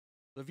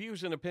The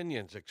views and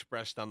opinions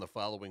expressed on the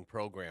following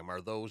program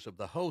are those of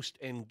the host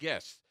and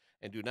guests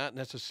and do not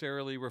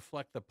necessarily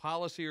reflect the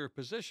policy or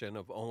position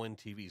of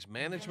ONTV's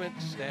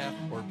management, staff,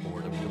 or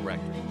board of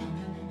directors.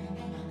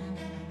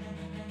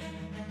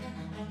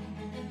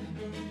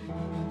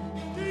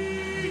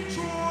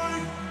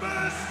 Detroit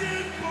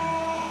basketball!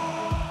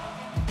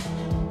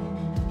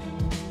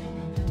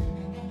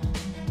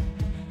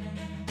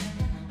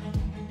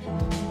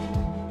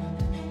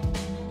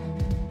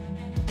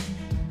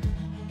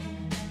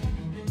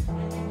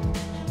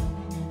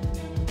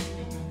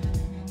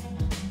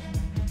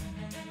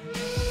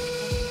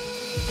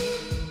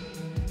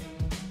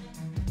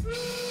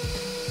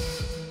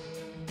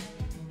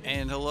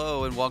 And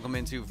hello and welcome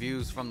into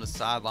Views from the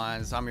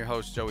Sidelines. I'm your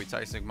host, Joey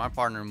Tyson. My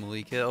partner,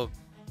 Malik Hill.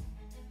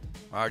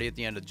 We're already at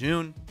the end of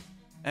June.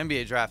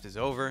 NBA draft is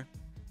over.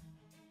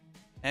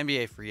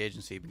 NBA free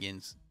agency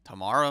begins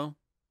tomorrow.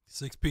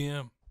 6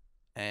 p.m.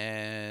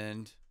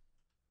 And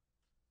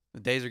the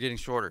days are getting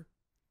shorter.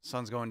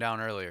 Sun's going down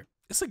earlier.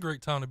 It's a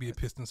great time to be a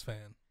Pistons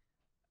fan.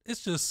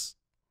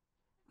 It's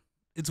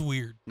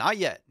weird. Not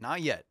yet.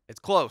 Not yet. It's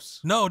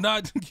close. No,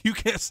 you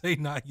can't say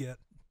not yet.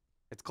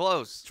 It's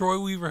close. Troy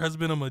Weaver has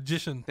been a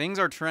magician. Things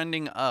are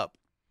trending up,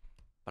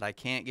 but I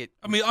can't get...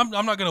 I mean, I'm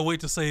not going to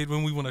wait to say it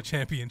when we win a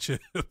championship.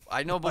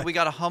 I know, but we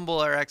got to humble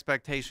our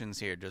expectations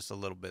here just a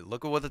little bit.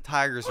 Look at what the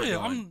Tigers are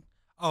doing.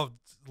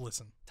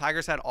 Listen.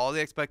 Tigers had all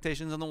the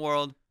expectations in the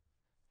world.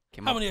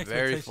 Came How up many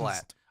very expectations?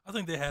 flat. I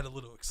think they had a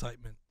little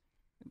excitement.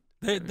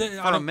 For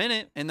a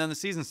minute, and then the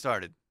season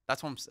started.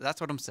 That's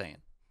what I'm saying.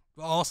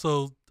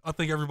 Also, I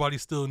think everybody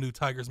still knew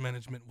Tigers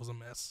management was a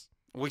mess.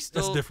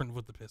 That's different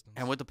with the Pistons.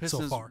 And with the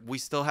Pistons, so far. We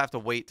still have to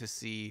wait to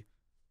see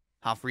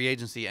how free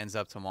agency ends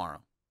up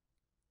tomorrow.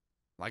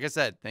 Like I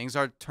said, things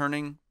are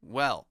turning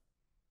well.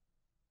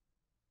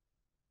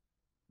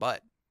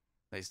 But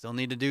they still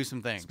need to do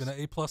some things. It's been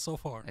an A+ so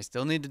far. They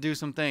still need to do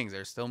some things.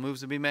 There's still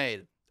moves to be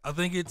made. I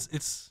think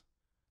it's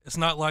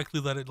not likely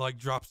that it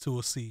drops to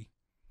a C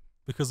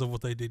because of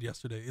what they did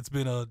yesterday. It's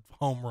been a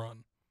home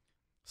run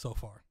so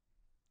far.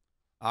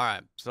 All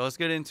right, so let's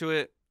get into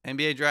it.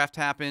 NBA draft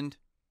happened.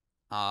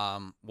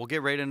 We'll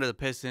get right into the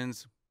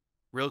Pistons.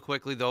 Real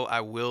quickly, though,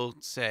 I will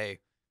say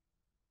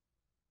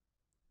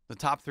the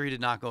top three did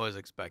not go as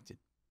expected.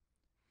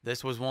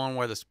 This was one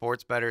where the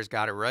sports bettors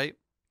got it right.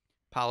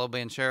 Paolo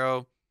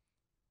Banchero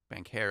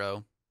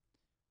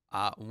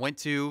went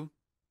to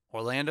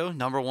Orlando,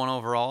 number 1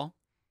 overall.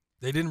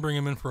 They didn't bring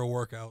him in for a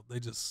workout.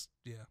 They just,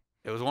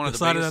 It was one of the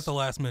decided biggest, at the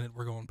last minute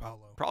we're going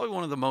Paolo. probably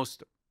one of the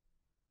most,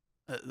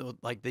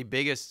 the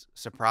biggest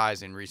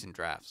surprise in recent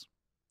drafts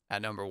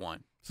at number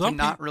 1.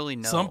 Not really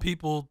know.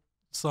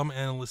 Some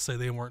analysts say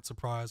they weren't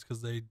surprised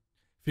because they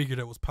figured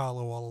it was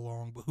Paolo all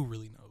along, but who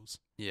really knows?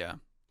 Yeah.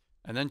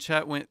 And then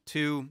Chet went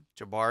 2,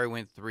 Jabari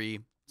went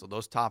 3. So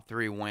those top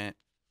 3 went.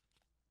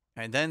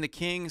 And then the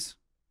Kings,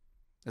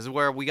 this is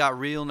where we got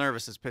real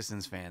nervous as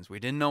Pistons fans. We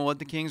didn't know what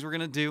the Kings were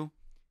going to do.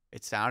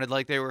 It sounded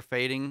like they were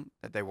fading,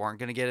 that they weren't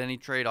going to get any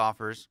trade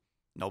offers.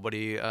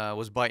 Nobody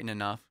was biting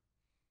enough.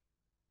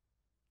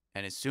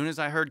 And as soon as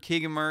I heard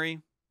Keegan Murray,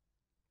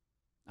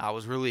 I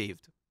was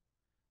relieved.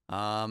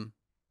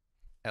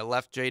 It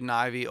left Jaden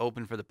Ivey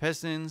open for the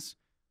Pistons.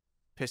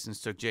 Pistons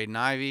took Jaden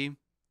Ivey.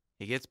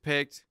 He gets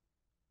picked.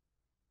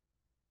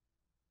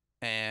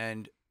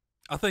 And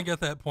I think at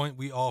that point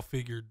we all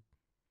figured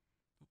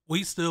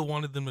we still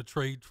wanted them to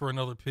trade for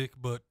another pick,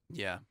 but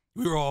yeah,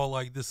 we were all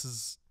like, this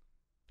is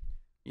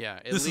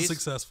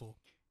successful.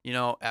 You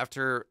know,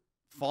 after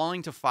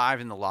falling to 5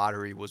 in the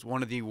lottery was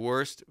one of the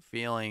worst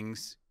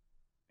feelings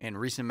in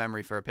recent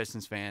memory for a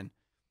Pistons fan.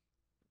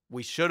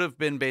 We should have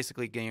been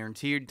basically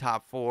guaranteed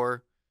top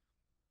 4,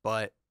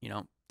 but,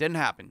 didn't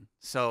happen.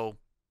 So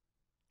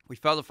we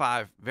fell to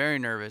 5, very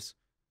nervous.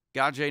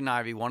 Got Jaden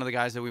Ivey, one of the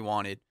guys that we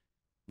wanted,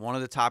 one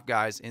of the top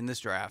guys in this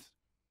draft.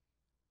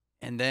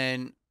 And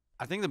then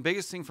I think the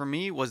biggest thing for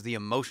me was the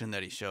emotion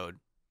that he showed.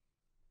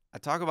 I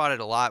talk about it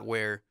a lot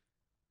where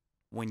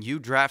when you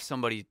draft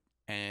somebody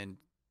and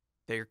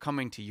they're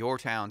coming to your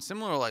town,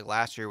 similar like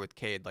last year with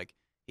Cade, like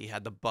he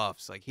had the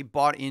Buffs, like he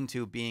bought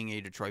into being a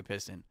Detroit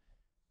Piston.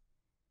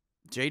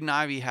 Jaden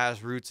Ivey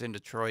has roots in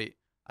Detroit.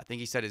 I think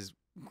he said his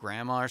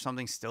grandma or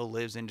something still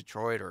lives in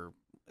Detroit, or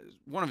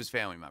one of his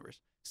family members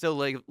still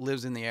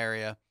lives in the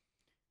area.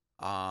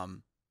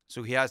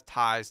 So he has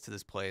ties to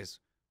this place,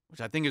 which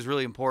I think is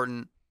really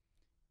important.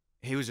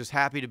 He was just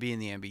happy to be in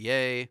the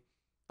NBA.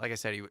 Like I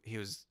said, he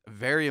was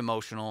very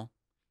emotional.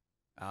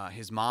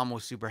 His mom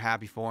was super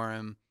happy for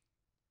him.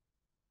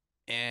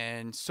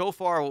 And so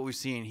far what we've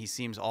seen, he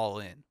seems all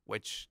in,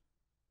 which,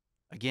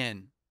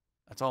 again,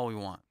 that's all we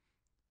want.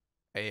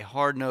 A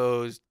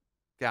hard-nosed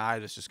guy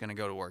that's just going to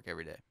go to work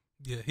every day.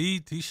 Yeah,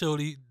 he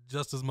showed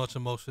just as much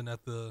emotion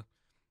at the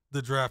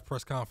draft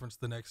press conference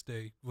the next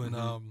day when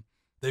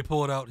they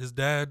pulled out his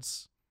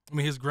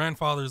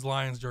grandfather's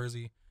Lions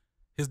jersey,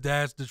 his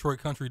dad's Detroit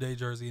Country Day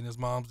jersey, and his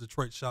mom's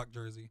Detroit Shock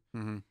jersey.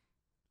 Mm-hmm.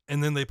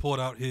 And then they pulled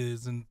out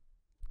his, and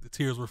the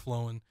tears were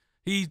flowing.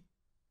 He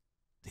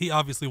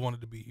obviously wanted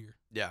to be here.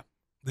 Yeah.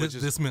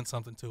 This meant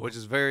something to which him.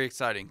 is very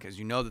exciting because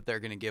you know that they're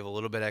going to give a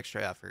little bit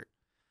extra effort.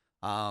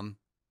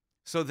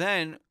 So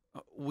then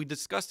we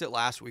discussed it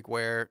last week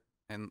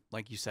and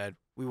like you said,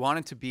 we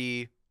wanted to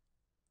be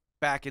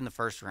back in the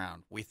first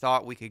round. We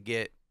thought we could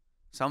get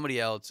somebody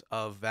else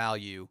of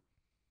value,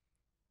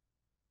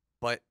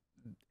 but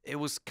it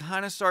was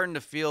kind of starting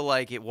to feel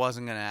like it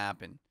wasn't going to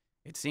happen.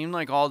 It seemed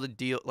like all the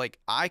deal, like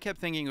I kept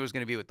thinking it was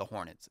going to be with the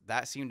Hornets.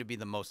 That seemed to be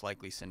the most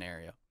likely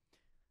scenario.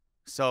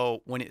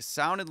 So when it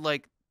sounded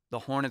like the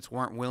Hornets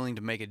weren't willing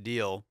to make a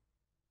deal,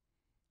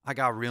 I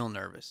got real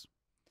nervous.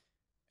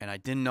 And I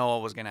didn't know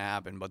what was going to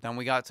happen. But then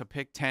we got to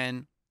pick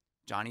 10.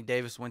 Johnny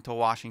Davis went to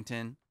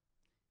Washington.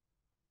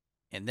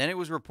 And then it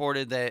was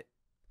reported that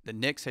the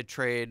Knicks had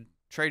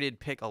traded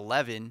pick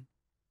 11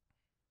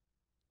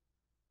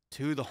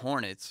 to the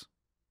Hornets,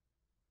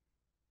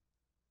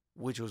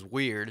 which was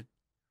weird.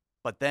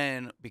 But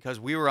then, because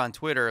we were on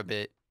Twitter a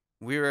bit,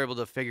 we were able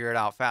to figure it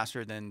out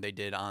faster than they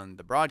did on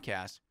the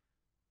broadcast.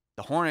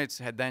 The Hornets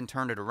had then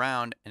turned it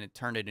around, and it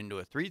turned it into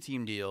a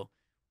 3-team deal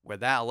where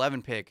that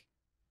 11 pick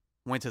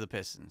went to the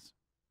Pistons.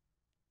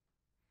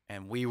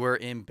 And we were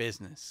in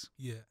business.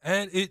 Yeah,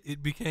 and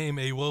it became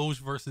a Woj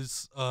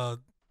versus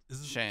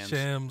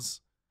Shams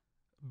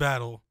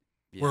battle,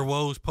 where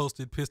Woj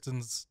posted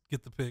Pistons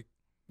get the pick,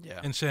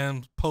 and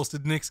Shams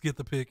posted Knicks get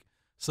the pick.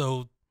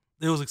 So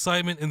there was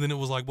excitement, and then it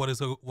was like, what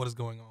is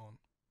going on?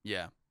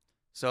 Yeah.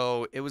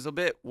 So it was a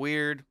bit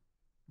weird,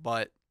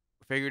 but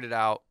figured it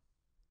out.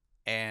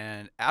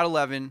 And at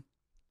 11,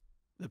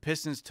 the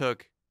Pistons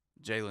took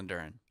Jalen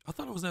Duren. I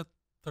thought it was at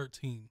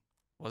 13.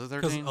 Was it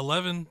 13? Because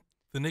 11,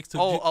 the Knicks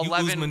took 11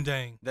 Usman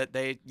Dang. That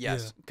they,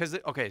 yes. Because,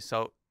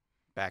 so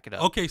back it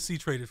up. OKC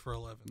traded for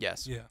 11.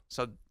 Yes. Yeah.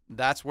 So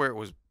that's where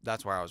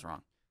I was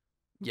wrong.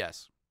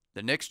 Yes.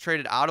 The Knicks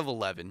traded out of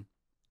 11.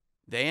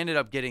 They ended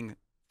up getting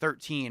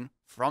 13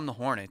 from the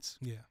Hornets.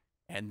 Yeah.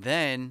 And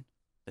then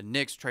the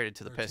Knicks traded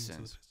to the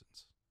Pistons.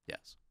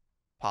 Yes.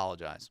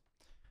 Apologize.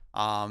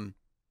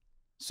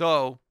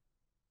 So,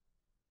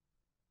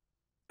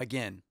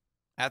 again,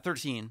 at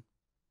 13,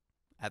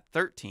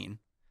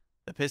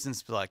 the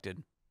Pistons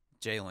selected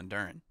Jalen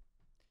Duren,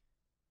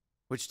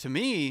 which to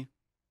me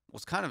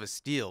was kind of a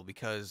steal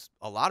because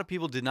a lot of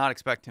people did not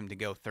expect him to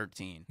go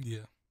 13.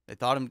 Yeah. They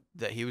thought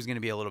that he was going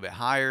to be a little bit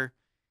higher,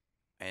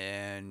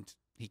 and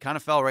he kind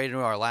of fell right into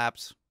our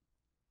laps.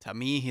 To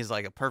me, he's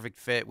like a perfect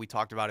fit. We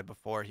talked about it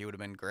before. He would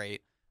have been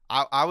great.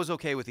 I was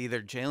okay with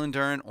either Jalen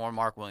Duren or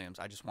Mark Williams.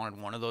 I just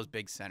wanted one of those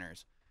big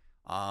centers.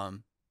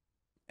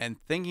 And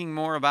thinking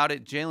more about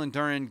it, Jalen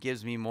Duren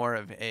gives me more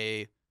of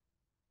a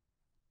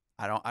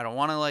I don't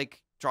want to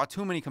like draw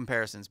too many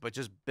comparisons, but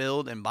just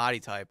build and body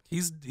type.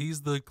 He's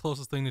the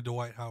closest thing to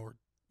Dwight Howard.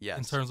 Yes.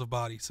 In terms of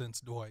body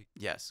since Dwight.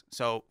 Yes.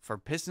 So for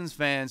Pistons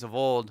fans of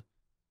old,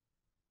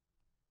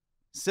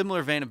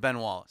 similar vein of Ben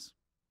Wallace.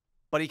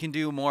 But he can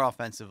do more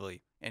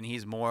offensively, and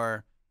he's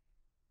more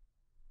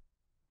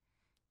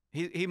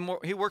he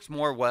works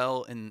more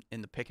well in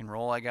the pick and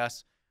roll, I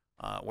guess.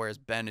 Whereas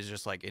Ben is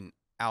just like an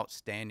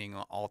outstanding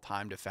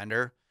all-time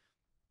defender.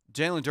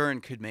 Jalen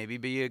Duren could maybe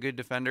be a good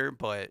defender,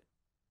 but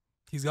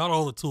he's got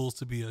all the tools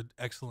to be an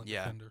excellent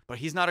defender. But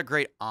he's not a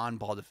great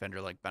on-ball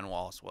defender like Ben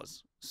Wallace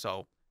was.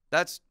 So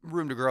that's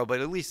room to grow, but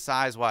at least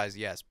size-wise,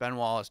 yes. Ben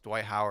Wallace,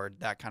 Dwight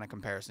Howard, that kind of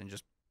comparison,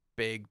 just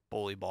big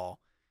bully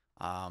ball.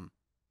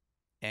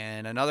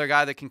 And another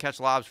guy that can catch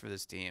lobs for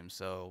this team.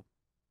 So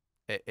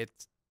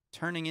it's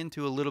turning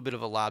into a little bit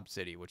of a lob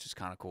city, which is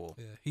kind of cool.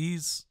 Yeah,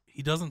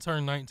 he doesn't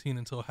turn 19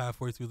 until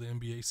halfway through the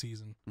NBA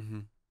season. Mm-hmm.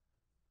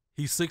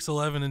 He's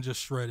 6'11" and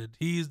just shredded.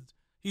 He's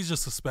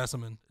just a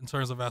specimen in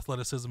terms of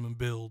athleticism and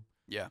build.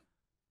 Yeah.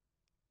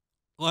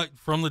 Like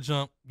from the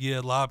jump,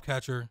 lob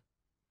catcher,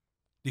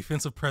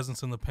 defensive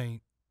presence in the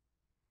paint,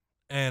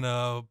 and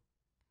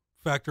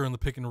factor in the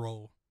pick and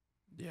roll,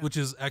 which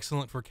is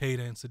excellent for Cade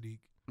and Sadiq.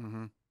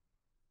 Mm-hmm.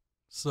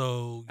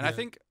 So, and I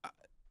think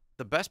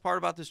the best part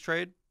about this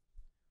trade,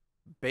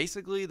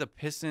 basically the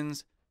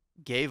Pistons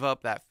gave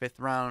up that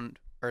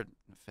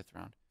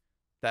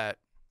that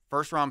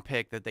first round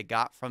pick that they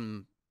got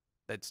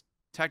that's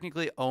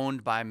technically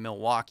owned by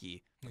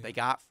Milwaukee. They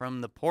got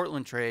from the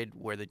Portland trade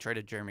where they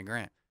traded Jeremy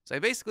Grant. So they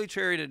basically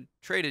traded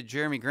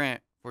Jeremy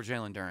Grant for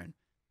Jalen Duren,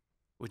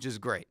 which is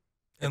great.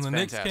 And the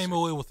Knicks came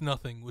away with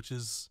nothing, which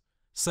is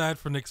sad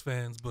for Knicks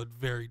fans, but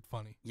very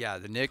funny. Yeah,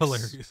 the Knicks.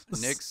 Hilarious. The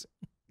Knicks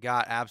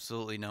got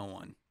absolutely no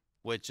one,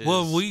 which is...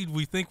 Well, we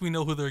think we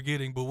know who they're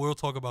getting, but we'll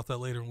talk about that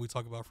later when we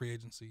talk about free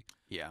agency.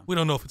 Yeah. We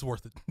don't know if it's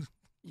worth it.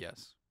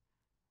 Yes.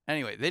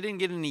 Anyway, they didn't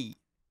get any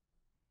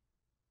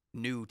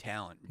new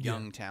talent,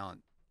 young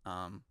talent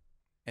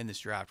in this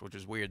draft, which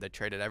is weird. They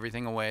traded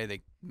everything away.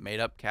 They made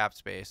up cap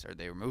space, or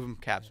they were moving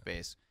cap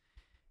space.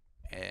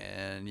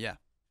 And,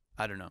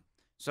 I don't know.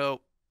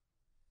 So,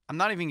 I'm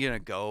not even going to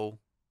go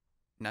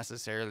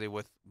necessarily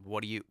with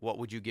what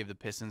would you give the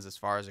Pistons as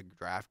far as a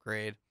draft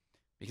grade,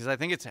 because I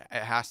think it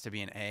has to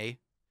be an A.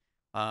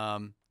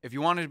 If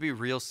you wanted to be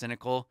real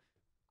cynical,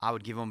 I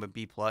would give them a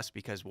B+,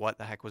 because what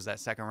the heck was that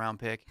second round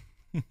pick?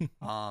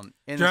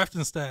 Draft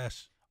and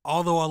stash.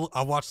 Although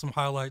I watched some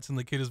highlights and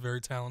the kid is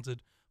very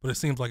talented, but it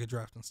seems like a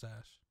draft and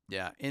stash.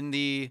 Yeah, in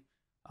the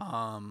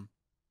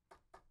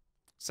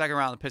second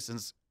round, the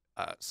Pistons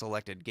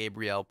selected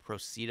Gabriel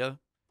Procida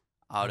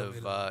out Oh,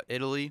 of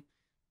Italy.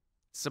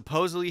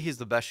 Supposedly, he's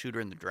the best shooter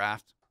in the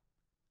draft,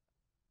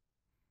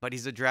 but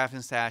he's a draft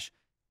and stash.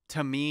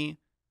 To me,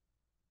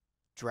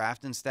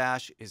 draft and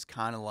stash is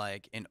kind of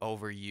like an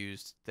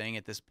overused thing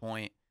at this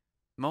point.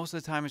 Most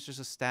of the time, it's just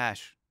a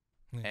stash,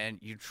 Yeah. and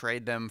you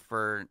trade them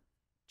for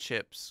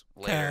chips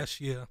later. Cash,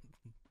 yeah.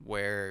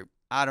 Where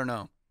I don't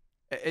know,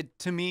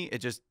 to me, it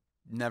just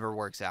never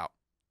works out.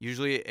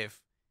 Usually,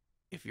 if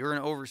you're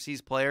an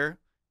overseas player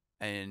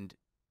and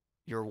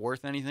you're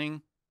worth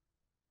anything,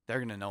 they're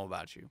gonna know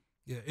about you.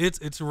 Yeah,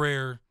 it's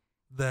rare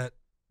that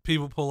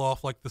people pull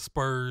off like the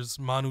Spurs,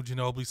 Manu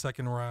Ginobili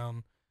second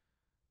round.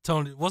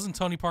 Wasn't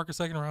Tony Parker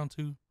second round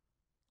too?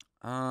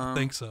 I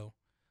think so.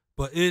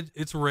 But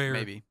it's rare.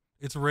 Maybe.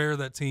 It's rare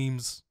that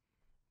teams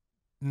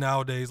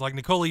nowadays, like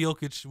Nikola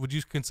Jokic, would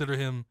you consider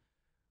him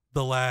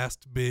the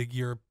last big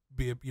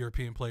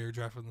European player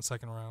drafted in the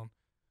second round?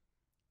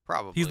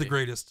 Probably. He's the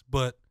greatest,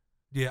 but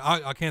yeah,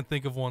 I can't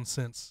think of one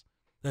since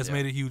that's Yeah.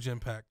 made a huge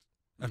impact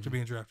after Mhm.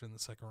 being drafted in the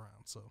second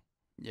round. So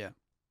Yeah.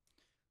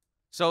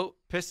 So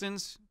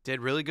Pistons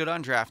did really good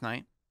on draft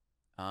night.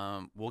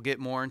 We'll get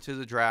more into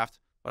the draft,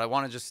 but I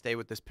want to just stay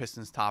with this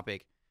Pistons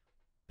topic.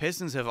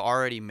 Pistons have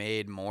already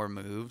made more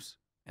moves,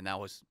 and that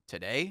was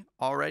today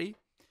already.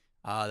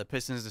 The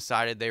Pistons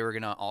decided they were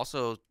going to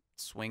also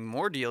swing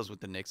more deals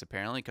with the Knicks,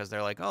 apparently, because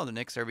they're like, oh, the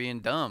Knicks are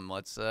being dumb.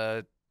 Let's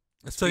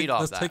feed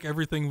off that. take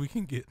everything we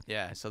can get.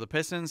 Yeah, so the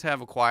Pistons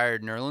have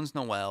acquired Nerlens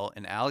Noel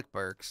and Alec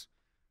Burks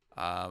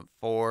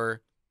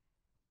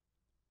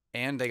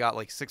and they got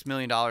like $6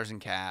 million in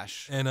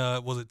cash. And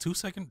was it two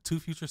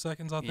future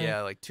seconds? I think.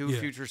 Yeah, like two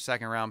future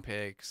second round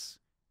picks,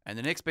 and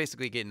the Knicks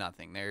basically get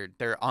nothing.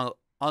 They're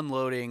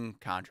unloading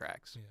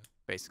contracts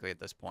basically at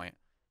this point,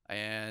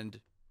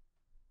 and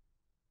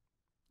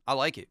I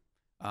like it.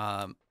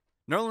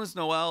 Nerlens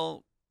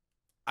Noel,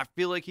 I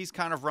feel like he's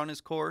kind of run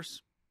his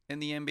course in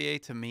the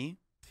NBA to me.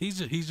 He's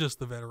just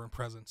the veteran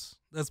presence.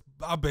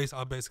 I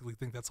basically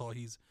think that's all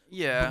he's.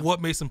 Yeah. What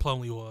Mason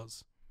Plumlee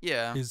was.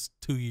 Yeah. His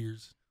 2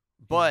 years.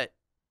 But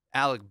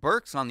Alec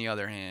Burks, on the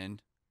other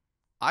hand,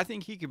 I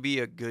think he could be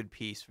a good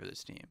piece for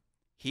this team.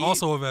 He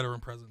also a veteran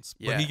presence,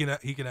 but Yeah.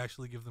 he can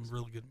actually give them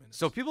really good minutes.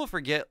 So people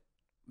forget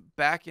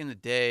back in the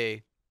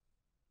day,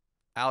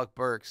 Alec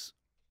Burks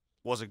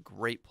was a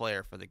great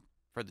player for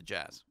the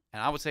Jazz,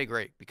 and I would say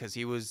great because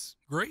he was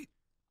great.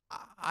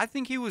 I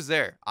think he was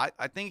there.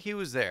 I think he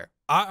was there.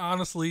 I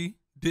honestly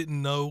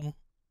didn't know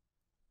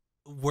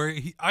where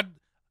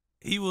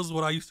he was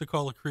what I used to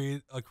call a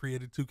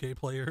created 2K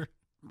player.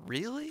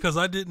 Really? Because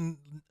I didn't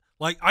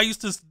like I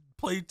used to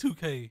play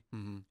 2K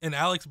and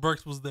Alex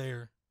Burks was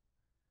there.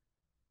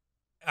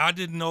 I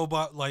didn't know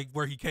about like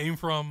where he came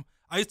from.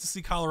 I used to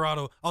see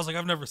Colorado. I was like,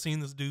 I've never seen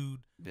this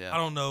dude. Yeah. I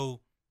don't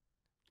know.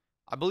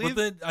 I believe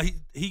but then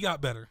he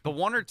got better. The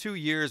 1 or 2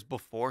 years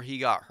before he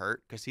got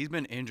hurt, because he's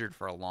been injured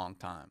for a long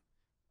time,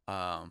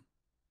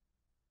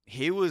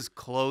 he was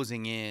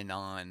closing in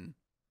on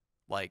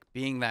like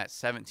being that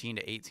 17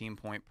 to 18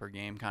 point per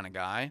game kind of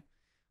guy.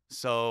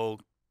 So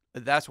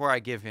that's where I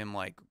give him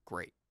like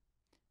great.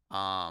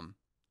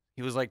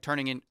 He was like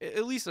turning in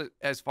at least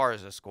as far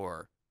as a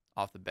scorer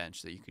off the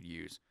bench that you could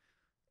use.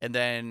 And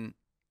then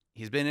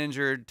he's been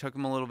injured, took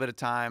him a little bit of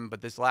time,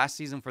 but this last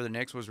season for the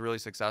Knicks was really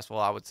successful,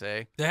 I would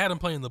say. They had him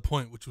playing the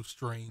point, which was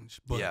strange,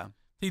 but yeah.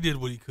 He did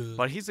what he could.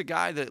 But he's a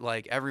guy that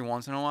like every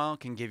once in a while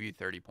can give you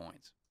 30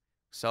 points.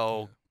 So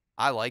Yeah.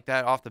 I like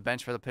that off the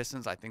bench for the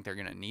Pistons. I think they're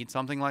going to need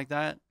something like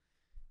that.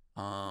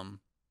 Guy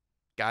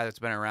that's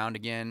been around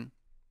again.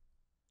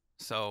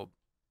 So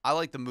I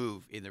like the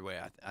move either way.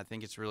 I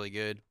think it's really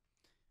good.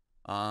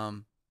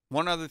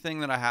 One other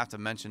thing that I have to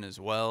mention as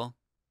well,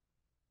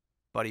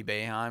 Buddy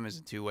Boeheim is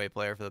a two-way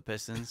player for the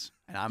Pistons,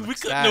 and I'm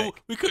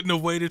ecstatic. We couldn't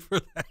have waited for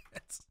that.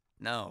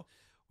 No.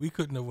 We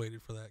couldn't have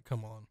waited for that.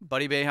 Come on.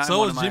 Buddy Boeheim.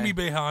 So is Jimmy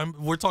Boeheim.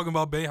 We're talking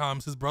about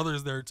Boeheim's. His brother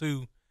is there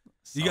too.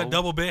 You got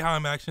double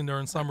Boeheim action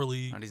during Summer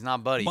League. And he's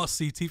not Buddy. Must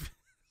see TV.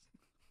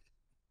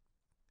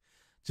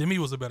 Jimmy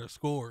was a better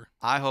scorer.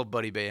 I hope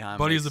Buddy Boeheim.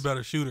 Buddy's a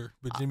better shooter,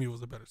 but Jimmy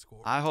was a better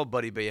scorer. I hope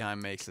Buddy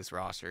Boeheim makes this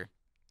roster.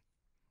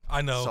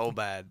 I know. So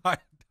bad. I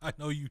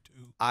know you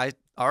do. I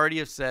already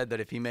have said that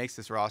if he makes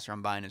this roster,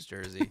 I'm buying his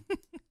jersey.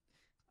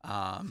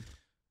 But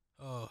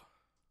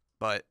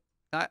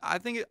I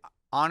think,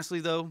 honestly,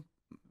 though,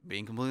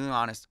 being completely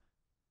honest,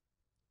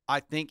 I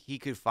think he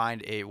could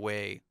find a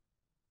way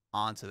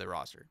onto the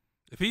roster.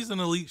 If he's an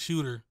elite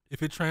shooter,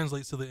 if it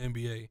translates to the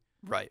NBA,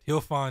 right, he'll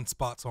find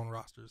spots on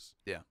rosters.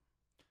 Yeah.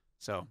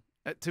 So,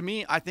 to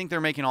me, I think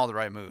they're making all the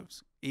right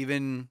moves.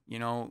 Even,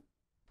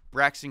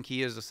 Braxton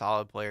Key is a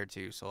solid player,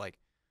 too. So, like,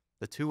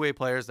 the two-way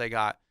players they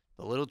got,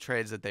 the little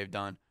trades that they've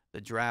done,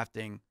 the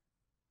drafting,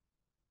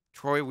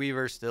 Troy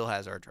Weaver still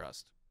has our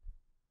trust,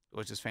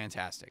 which is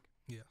fantastic.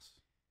 Yes.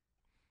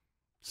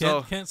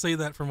 So Can't say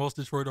that for most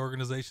Detroit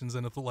organizations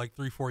in a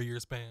 3-4 year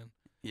span.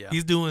 Yeah.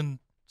 He's doing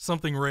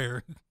something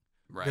rare.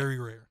 Right. Very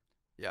rare.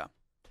 Yeah.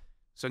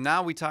 So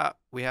now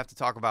we have to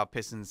talk about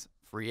Pistons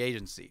free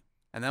agency.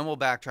 And then we'll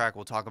backtrack.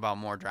 We'll talk about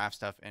more draft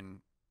stuff and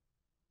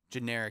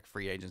generic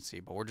free agency.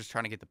 But we're just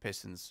trying to get the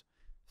Pistons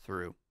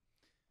through.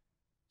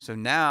 So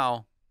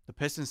now the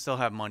Pistons still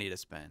have money to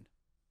spend.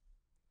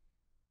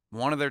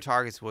 One of their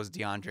targets was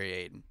DeAndre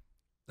Ayton.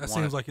 That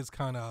seems like it's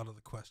kind of out of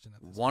the question.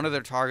 At this One point. of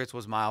their targets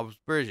was Miles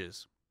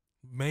Bridges.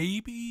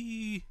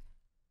 Maybe.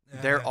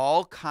 They're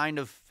all kind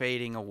of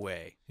fading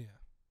away. Yeah.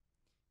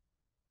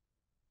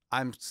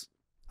 I'm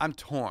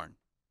torn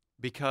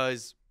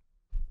because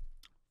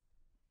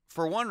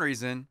for one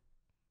reason,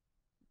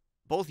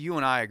 both you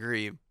and I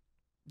agree,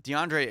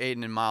 DeAndre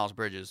Ayton and Miles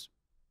Bridges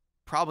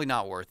probably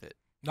not worth it.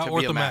 Not to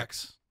worth be a the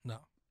max. No.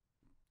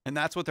 And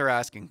that's what they're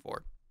asking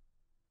for.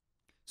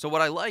 So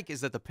what I like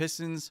is that the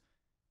Pistons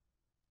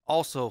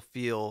also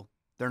feel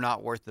they're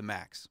not worth the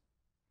max.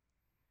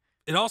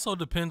 It also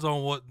depends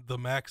on what the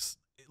max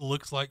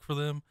looks like for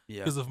them. Yeah.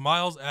 Because if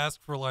Miles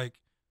asked for like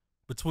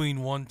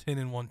between 110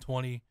 and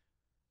 120,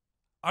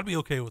 I'd be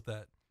okay with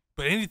that.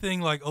 But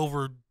anything like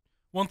over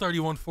 130,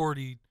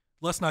 140,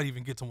 let's not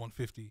even get to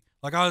 150.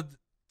 Like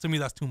to me,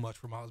 that's too much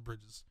for Miles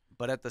Bridges.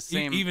 But at the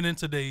same even in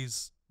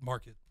today's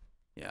market.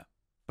 Yeah.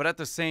 But at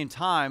the same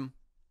time,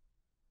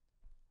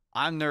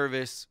 I'm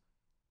nervous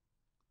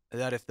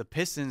that if the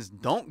Pistons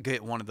don't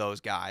get one of those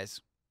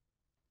guys,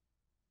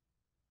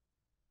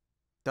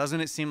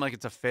 doesn't it seem like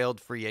it's a failed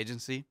free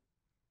agency?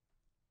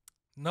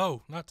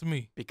 No, not to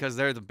me. Because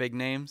they're the big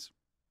names?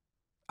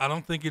 I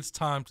don't think it's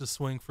time to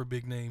swing for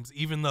big names,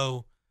 even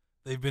though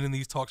they've been in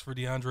these talks for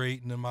DeAndre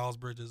Ayton and Miles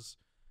Bridges.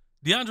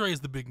 DeAndre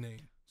is the big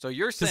name. So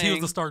you're saying... Because he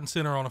was the starting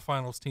center on a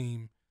finals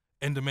team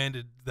and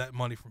demanded that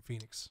money from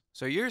Phoenix.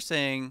 So you're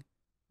saying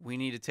we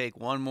need to take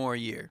one more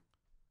year?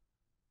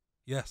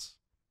 Yes.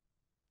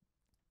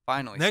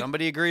 Finally,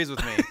 somebody agrees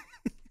with me.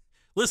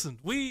 Listen,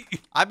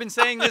 I've been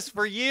saying this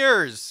for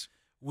years.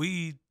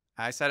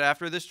 I said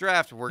after this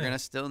draft, we're going to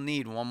still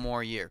need one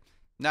more year.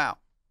 Now...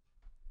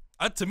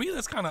 to me,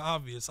 that's kind of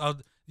obvious.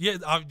 There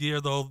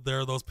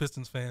are those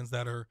Pistons fans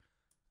that are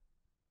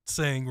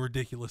saying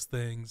ridiculous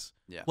things.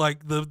 Yeah.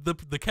 Like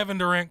the Kevin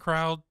Durant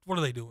crowd. What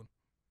are they doing?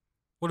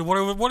 What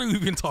are we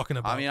been talking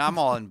about? I mean, I'm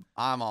all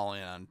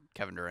in on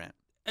Kevin Durant.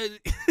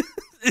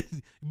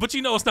 But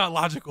you know it's not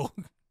logical.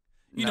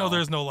 You know No.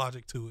 there's no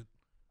logic to it.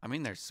 I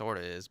mean, there sort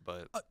of is,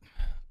 but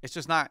it's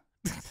just not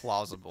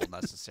plausible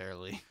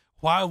necessarily.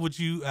 Why would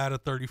you add a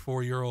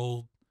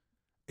 34-year-old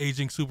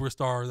aging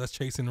superstar that's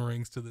chasing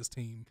rings to this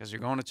team? Because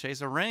you're going to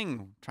chase a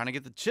ring, trying to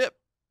get the chip.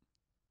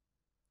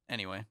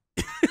 Anyway.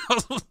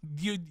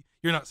 You're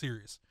not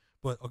serious,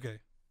 but okay.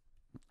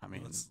 I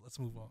mean, let's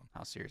move on.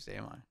 How serious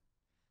am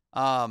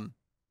I?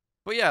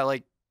 But yeah,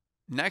 like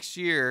next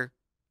year,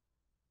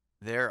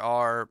 there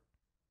are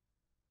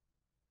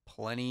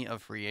plenty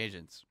of free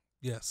agents.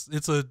 Yes,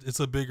 it's a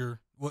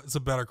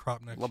better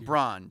crop next year.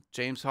 LeBron,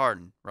 James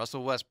Harden,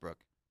 Russell Westbrook,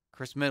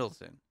 Chris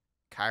Middleton,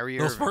 Kyrie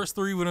Those Irving. first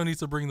three, we don't need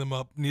to bring them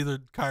up. Neither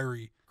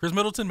Kyrie. Chris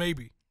Middleton,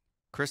 maybe.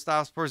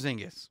 Kristaps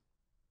Porzingis.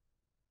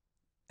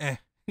 Eh.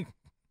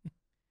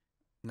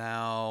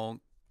 Now,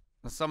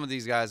 some of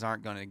these guys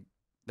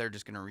they're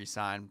just going to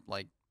re-sign.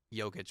 Like,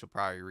 Jokic will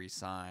probably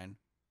re-sign.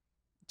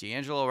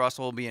 D'Angelo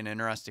Russell will be an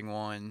interesting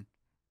one.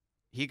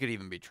 He could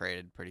even be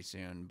traded pretty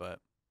soon, but...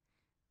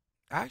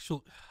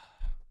 Actually...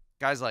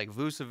 Guys like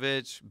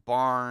Vucevic,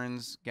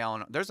 Barnes,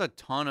 Gallinari. There's a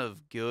ton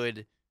of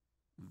good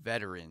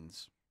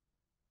veterans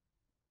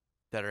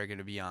that are going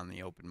to be on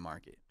the open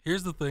market.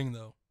 Here's the thing,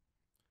 though.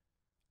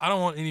 I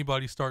don't want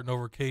anybody starting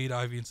over Cade,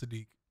 Ivy, and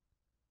Sadiq.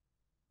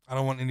 I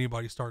don't want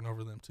anybody starting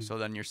over them, too. So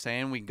then you're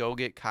saying we go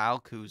get Kyle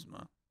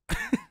Kuzma.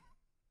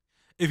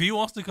 If he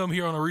wants to come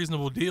here on a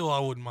reasonable deal, I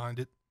wouldn't mind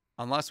it.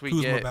 Unless we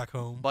Kuzma get back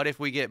home. But if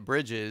we get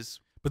Bridges...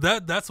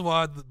 But that's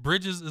why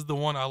Bridges is the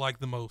one I like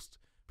the most.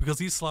 Because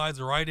he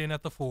slides right in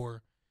at the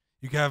 4.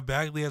 You can have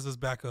Bagley as his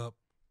backup,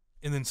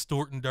 and then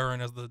Stewart and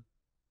Duren as the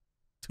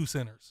 2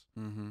 centers.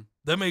 Mm-hmm.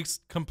 That makes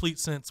complete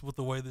sense with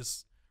the way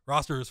this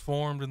roster is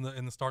formed in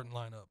the starting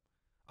lineup.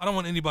 I don't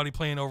want anybody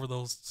playing over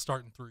those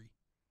starting 3.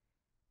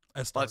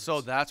 But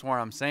so that's where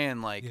I'm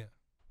saying, like, yeah.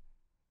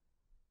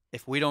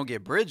 If we don't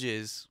get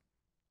Bridges,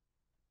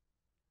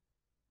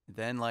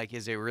 then, like,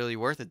 is it really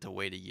worth it to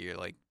wait a year?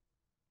 Like,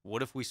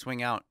 what if we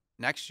swing out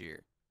next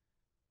year?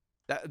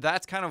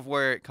 That's kind of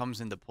where it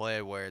comes into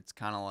play, where it's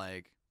kind of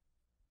like,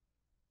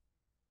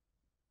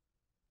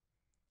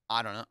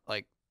 I don't know,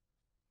 like,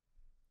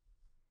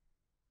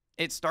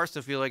 it starts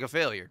to feel like a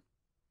failure.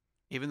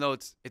 Even though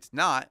it's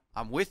not,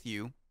 I'm with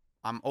you.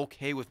 I'm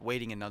okay with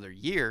waiting another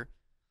year.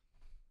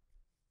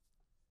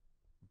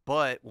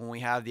 But when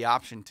we have the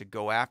option to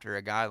go after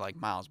a guy like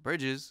Miles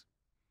Bridges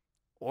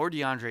or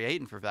DeAndre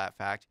Ayton for that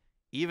fact,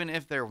 even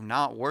if they're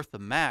not worth the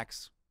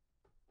max,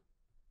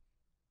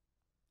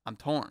 I'm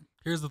torn.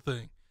 Here's the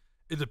thing.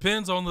 It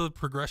depends on the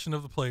progression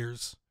of the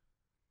players.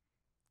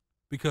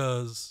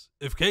 Because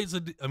if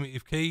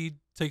Cade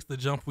takes the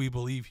jump we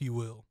believe he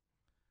will,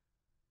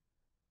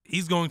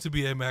 he's going to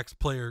be a max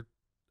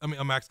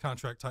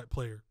contract type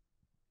player.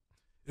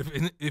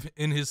 If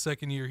in his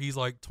second year he's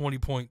like 20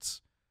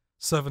 points,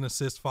 7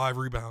 assists, 5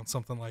 rebounds,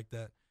 something like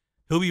that.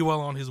 He'll be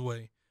well on his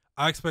way.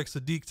 I expect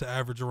Sadiq to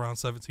average around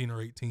 17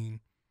 or 18,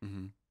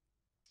 and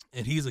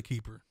he's a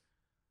keeper.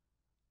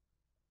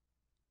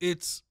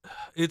 It's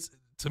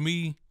to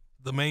me,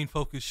 the main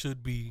focus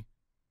should be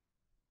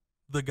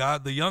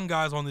the young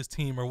guys on this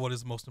team are what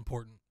is most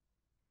important.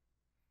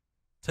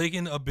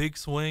 Taking a big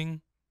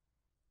swing,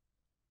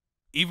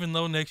 even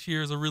though next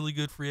year is a really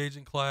good free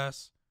agent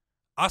class,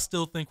 I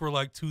still think we're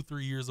like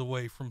 2-3 years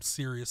away from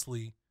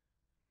seriously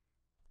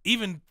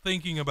even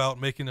thinking about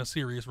making a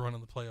serious run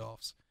in the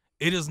playoffs.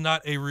 It is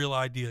not a real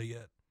idea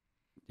yet.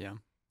 Yeah.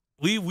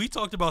 We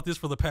talked about this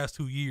for the past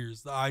 2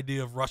 years, the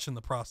idea of rushing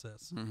the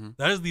process.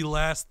 That is the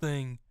last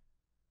thing.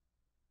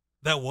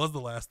 That was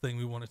the last thing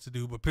we wanted to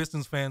do, but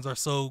Pistons fans are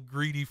so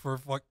greedy for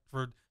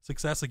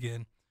success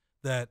again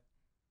that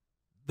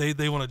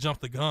they want to jump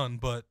the gun,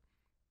 but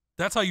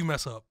that's how you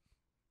mess up.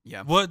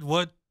 Yeah.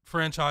 What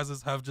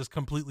franchises have just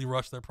completely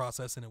rushed their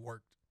process and it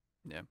worked?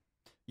 Yeah.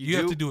 You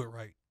have to do it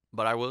right.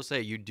 But I will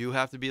say you do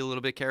have to be a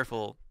little bit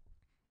careful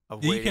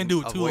of you can't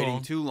do it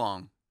waiting too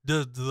long.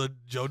 The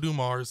Joe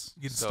Dumars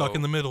getting stuck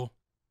in the middle.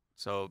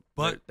 So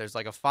there's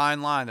like a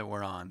fine line that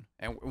we're on,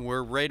 and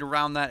we're right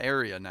around that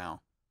area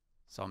now.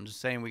 So I'm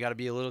just saying we got to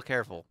be a little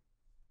careful.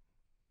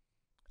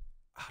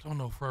 I don't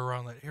know if we're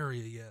around that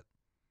area yet.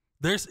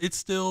 It's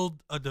still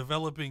a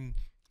developing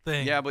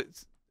thing. Yeah, but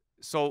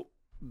so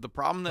the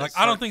problem that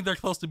I don't think they're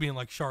close to being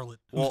like Charlotte,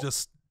 who's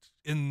just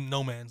in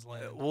no man's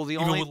land. Well,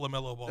 even with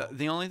LaMelo Ball.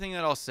 The only thing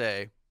that I'll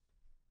say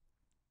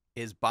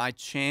is by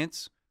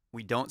chance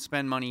we don't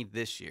spend money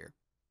this year.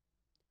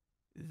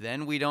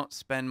 Then we don't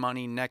spend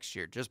money next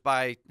year, just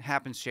by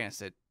happenstance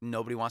that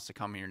nobody wants to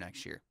come here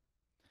next year.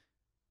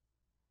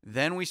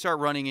 Then we start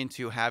running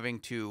into having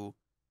to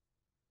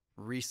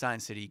re-sign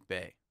Sadiq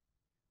Bey,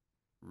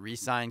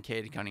 re-sign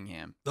Cade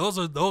Cunningham. Those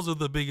are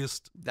the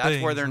biggest.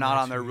 That's where they're not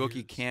on their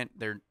rookie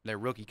their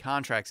rookie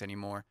contracts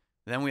anymore.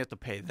 Then we have to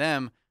pay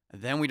them.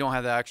 And then we don't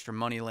have that extra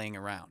money laying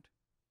around.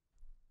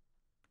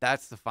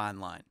 That's the fine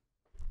line,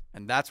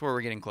 and that's where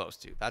we're getting close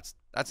to. That's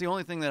the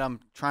only thing that I'm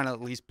trying to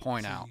at least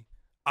point out.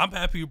 I'm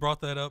happy you brought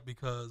that up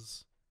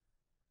because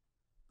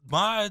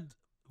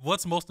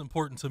what's most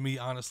important to me,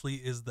 honestly,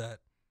 is that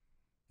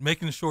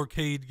making sure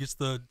Cade gets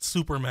the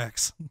super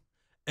max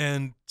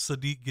and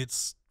Sadiq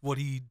gets what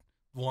he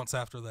wants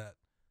after that.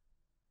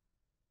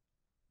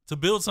 To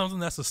build something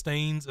that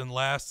sustains and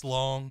lasts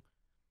long,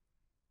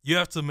 you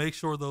have to make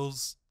sure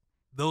those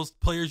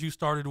players you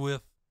started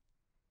with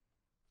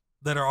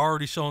that are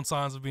already showing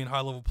signs of being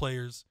high-level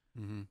players,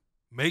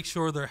 make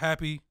sure they're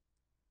happy,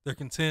 they're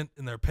content,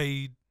 and they're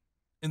paid,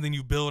 and then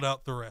you build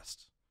out the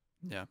rest.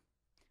 Yeah.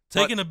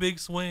 Taking a big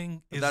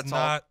swing is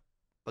not...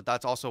 But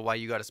that's also why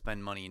you got to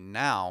spend money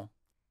now,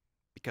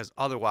 because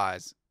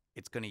otherwise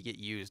it's going to get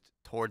used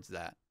towards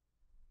that.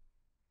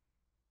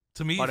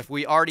 To me, but if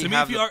we already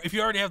if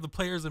you already have the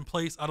players in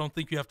place, I don't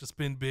think you have to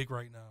spend big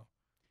right now.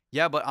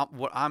 Yeah, but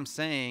what I'm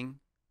saying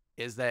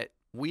is that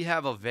we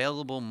have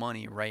available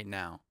money right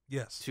now.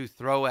 Yes. To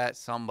throw at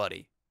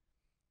somebody.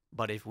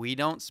 But if we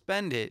don't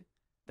spend it,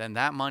 then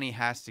that money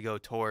has to go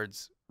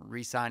towards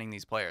re-signing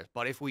these players.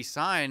 But if we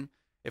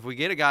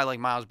get a guy like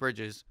Miles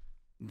Bridges,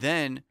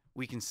 then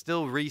we can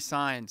still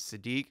re-sign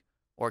Sadiq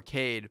or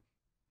Cade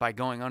by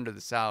going under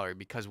the salary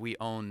because we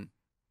own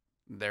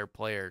their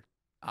player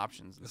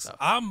options and stuff.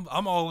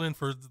 I'm all in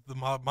for the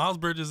Miles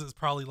Bridges is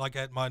probably like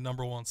at my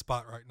number one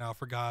spot right now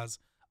for guys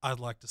I'd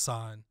like to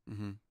sign.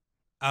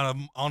 On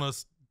a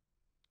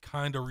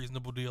kind of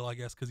reasonable deal, I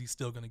guess, because he's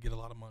still going to get a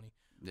lot of money.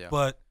 Yeah.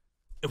 But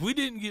if we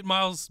didn't get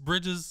Miles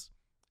Bridges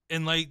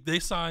and like they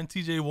signed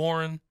TJ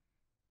Warren,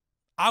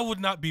 I would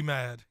not be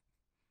mad.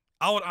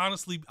 I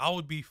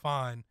would be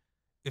fine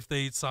if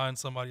they'd signed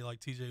somebody like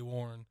TJ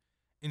Warren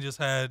and just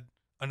had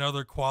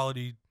another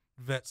quality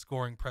vet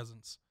scoring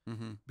presence.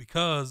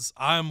 Because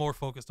I'm more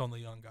focused on the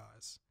young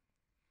guys.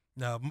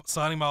 Now,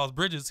 signing Miles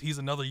Bridges, he's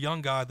another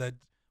young guy that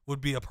would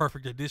be a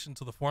perfect addition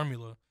to the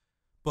formula.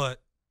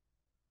 But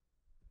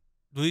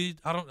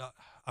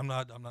I'm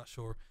not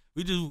sure.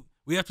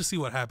 We have to see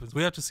what happens.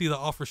 We have to see the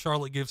offer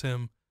Charlotte gives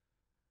him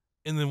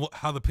and then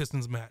how the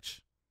Pistons match.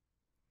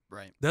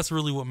 Right. That's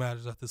really what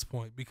matters at this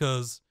point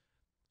because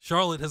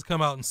Charlotte has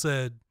come out and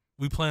said,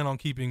 we plan on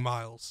keeping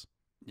Miles.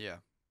 Yeah.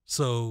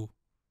 So,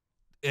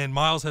 and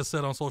Miles has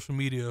said on social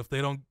media, if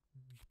they don't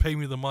pay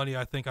me the money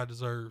I think I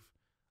deserve,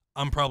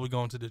 I'm probably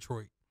going to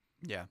Detroit.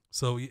 Yeah.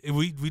 So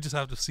we just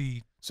have to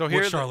see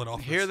what Charlotte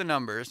offers. Here are the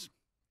numbers,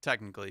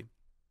 technically.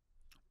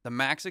 The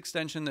max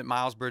extension that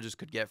Miles Bridges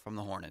could get from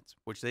the Hornets,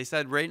 which they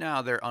said right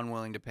now they're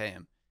unwilling to pay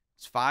him.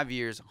 It's 5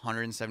 years,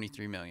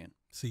 $173 million.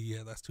 See,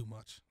 yeah, that's too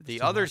much.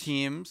 The other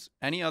teams,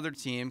 any other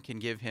team can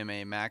give him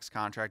a max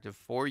contract of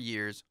 4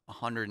 years,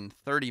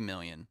 $130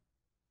 million.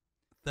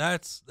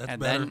 That's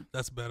better.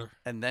 That's better.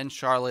 And then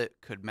Charlotte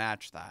could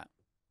match that.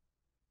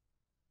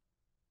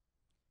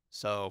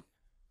 So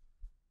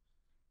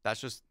that's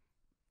just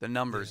the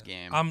numbers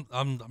game. I'm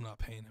not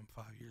paying him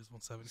 5 years,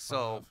 175.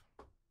 So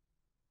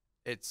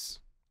it's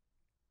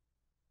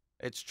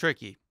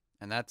tricky,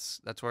 and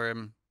that's where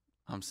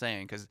I'm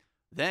saying because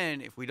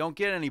Then if we don't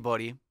get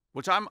anybody,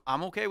 which I'm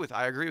okay with,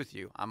 I agree with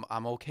you.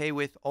 I'm okay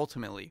with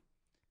ultimately,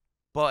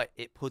 but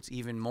it puts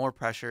even more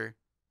pressure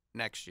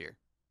next year.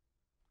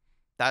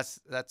 That's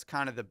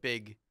kind of the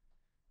big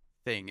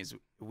thing is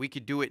we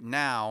could do it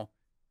now,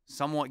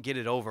 somewhat get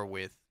it over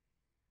with,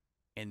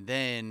 and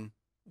then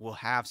we'll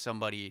have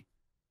somebody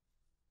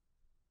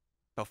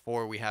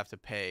before we have to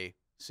pay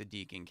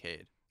Sadiq and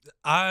Cade.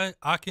 I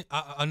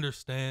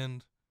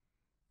understand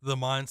the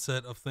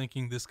mindset of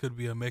thinking this could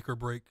be a make or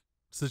break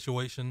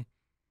situation,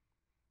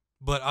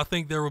 but I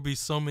think there will be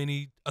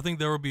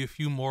a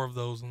few more of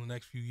those in the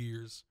next few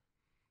years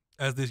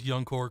as this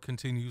young core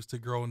continues to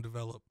grow and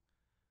develop.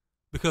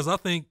 Because I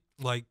think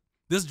like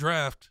this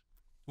draft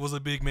was a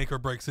big make or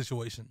break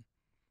situation,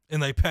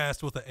 and they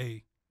passed with an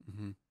A.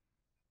 Mm-hmm.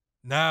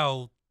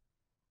 Now,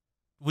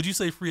 would you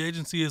say free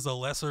agency is a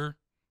lesser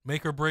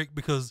make or break?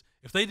 Because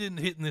if they didn't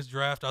hit in this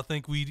draft, I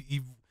think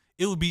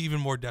it would be even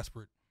more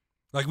desperate.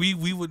 Like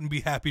we wouldn't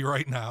be happy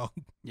right now.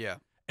 Yeah.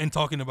 And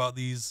talking about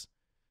these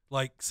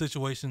like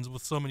situations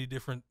with so many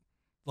different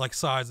like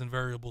sides and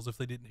variables if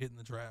they didn't hit in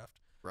the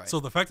draft. Right.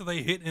 So the fact that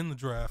they hit in the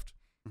draft,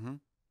 mm-hmm.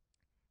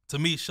 to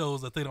me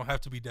shows that they don't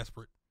have to be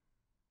desperate.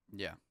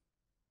 Yeah.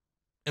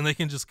 And they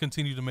can just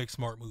continue to make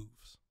smart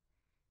moves.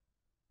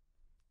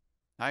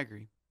 I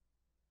agree.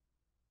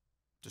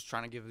 Just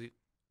trying to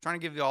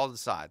give you all the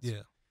sides.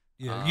 Yeah.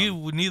 Yeah.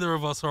 Neither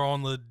of us are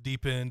on the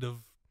deep end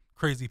of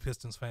crazy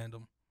Pistons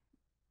fandom.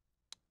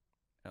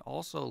 It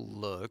also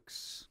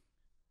looks,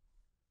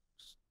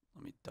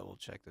 let me double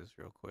check this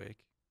real quick.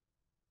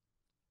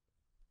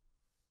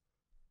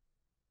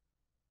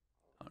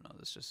 Oh no,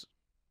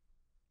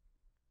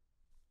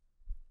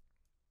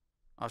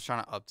 I was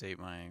trying to update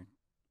my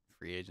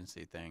free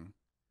agency thing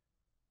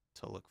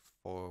to look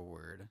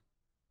forward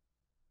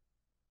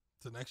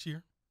To next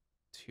year?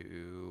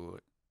 to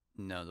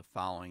the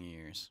following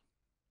years.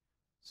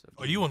 So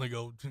You want to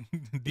go deep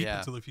Yeah.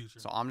 into the future.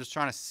 So I'm just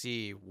trying to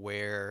see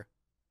where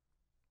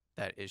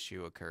that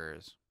issue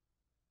occurs.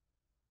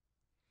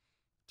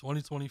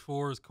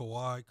 2024 is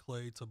Kawhi,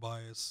 Clay,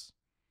 Tobias,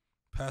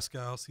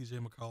 Pascal, CJ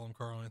McCollum,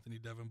 Karl Anthony,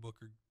 Devin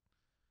Booker,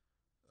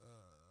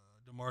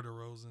 DeMar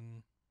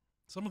DeRozan.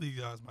 Some of these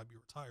guys might be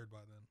retired by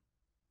then.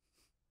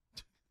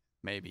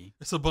 Maybe.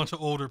 It's a bunch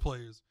of older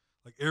players.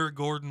 Like Eric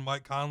Gordon,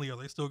 Mike Conley, are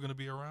they still going to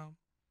be around?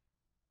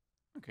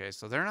 Okay,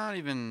 so they're not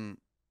even,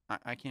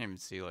 I can't even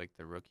see like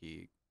the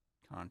rookie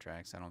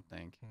contracts, I don't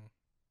think.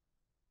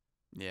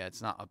 Yeah,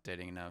 it's not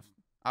updating enough.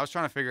 I was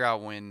trying to figure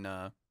out when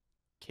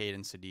Cade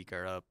and Sadiq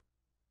are up.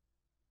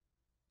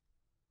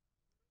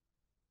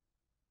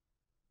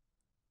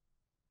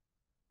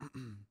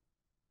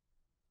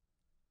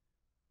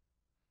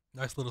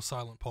 Nice little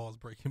silent pause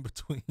break in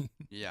between.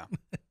 Yeah.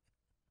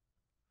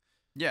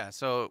 Yeah,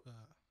 so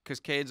because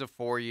Cade's a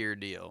 4-year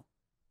deal.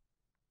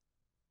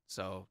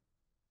 So.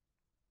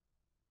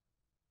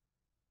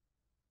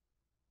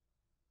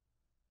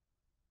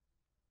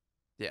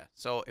 Yeah,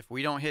 so if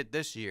we don't hit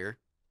this year,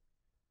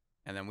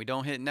 and then we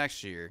don't hit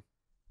next year,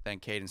 then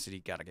Cade and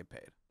Sadiq got to get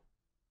paid.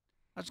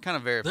 That's kind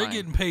of verifying. They're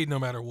getting paid no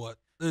matter what.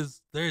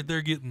 They're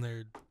getting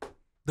there.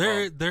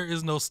 There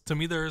is no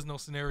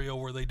scenario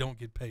where they don't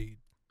get paid.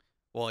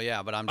 Well,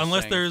 yeah, but I'm just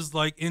unless saying, there's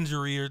like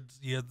injury or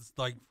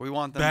like we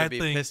want them bad to be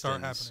things Pistons.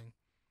 start happening.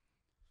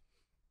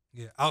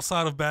 Yeah,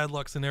 outside of bad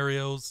luck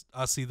scenarios,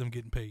 I see them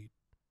getting paid.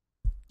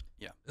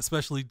 Yeah,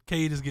 especially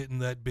Cade is getting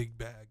that big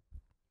bag.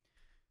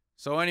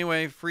 So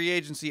anyway, free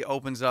agency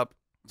opens up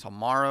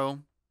tomorrow.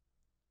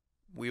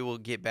 We will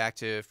get back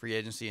to free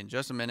agency in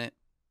just a minute,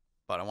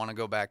 but I want to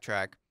go back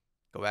to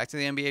the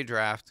NBA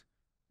draft,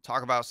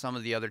 talk about some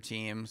of the other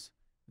teams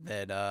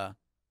that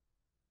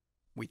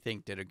we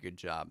think did a good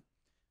job.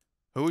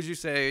 Who would you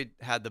say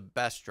had the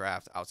best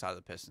draft outside of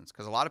the Pistons?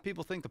 Because a lot of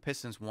people think the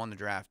Pistons won the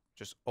draft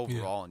just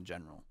overall in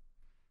general.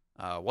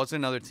 What's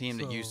another team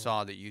that you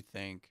saw that you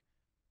think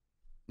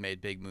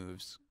made big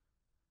moves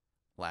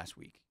last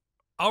week?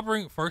 I'll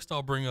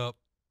bring up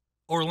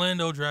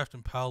Orlando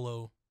drafting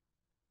Paolo.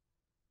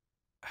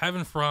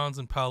 Having Franz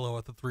and Paolo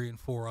at the 3 and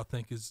 4, I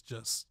think is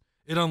just,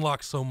 it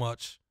unlocks so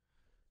much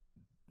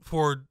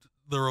for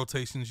the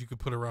rotations you could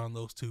put around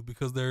those two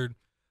because they're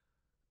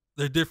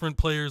different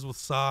players with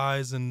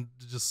size and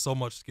just so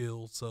much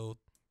skill. So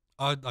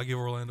I give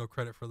Orlando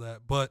credit for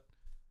that. But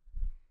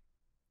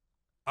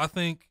I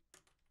think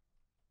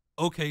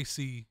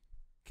OKC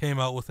came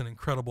out with an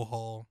incredible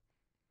haul,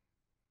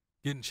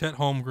 getting Chet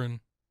Holmgren,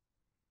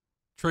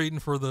 trading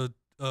for the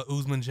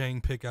Ousmane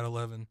Dieng pick at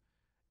 11,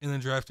 and then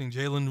drafting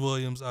Jalen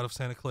Williams out of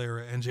Santa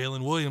Clara and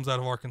Jalen Williams out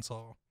of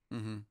Arkansas.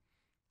 Mm-hmm.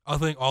 I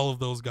think all of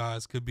those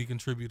guys could be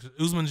contributed.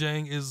 Ousmane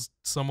Dieng is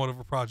somewhat of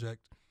a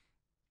project,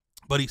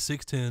 but he's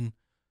 6'10",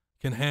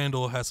 can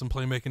handle, has some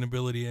playmaking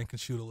ability, and can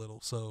shoot a little.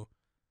 So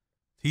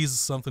he's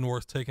something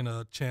worth taking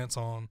a chance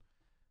on.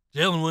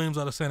 Jalen Williams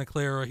out of Santa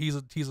Clara, he's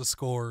a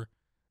scorer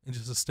and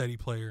just a steady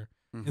player.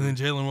 Mm-hmm. And then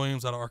Jalen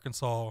Williams out of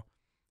Arkansas,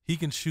 he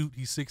can shoot.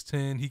 He's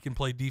 6'10". He can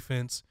play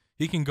defense.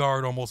 He can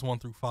guard almost 1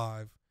 through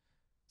 5.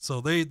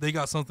 So they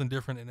got something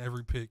different in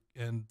every pick,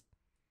 and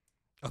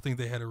I think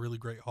they had a really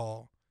great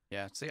haul.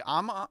 Yeah. See,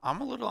 I'm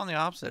a little on the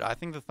opposite. I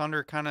think the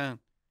Thunder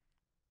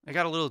they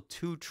got a little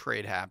too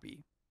trade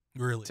happy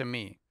Really? to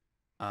me.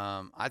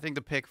 I think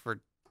the pick for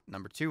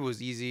number 2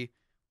 was easy,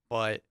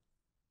 but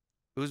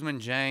Usman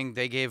Jang,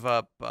 they gave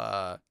up.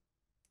 What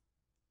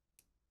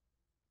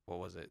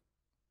was it?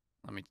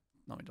 Let me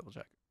double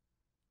check.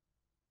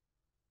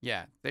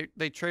 Yeah,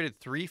 they traded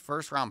 3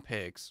 first-round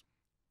picks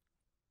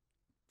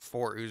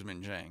for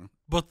Usman Jang.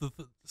 But the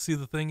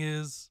thing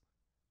is,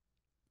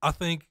 I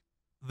think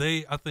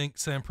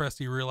Sam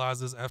Presti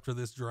realizes after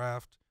this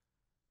draft,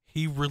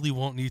 he really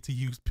won't need to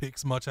use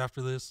picks much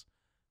after this.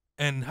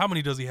 And how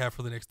many does he have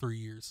for the next 3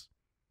 years?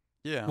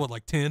 Yeah. What,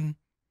 like 10?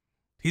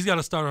 He's got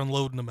to start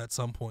unloading them at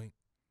some point.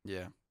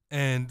 Yeah.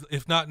 And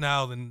if not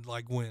now, then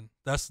like when?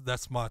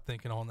 That's my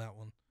thinking on that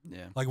one.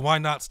 Yeah. Like, why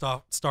not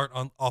start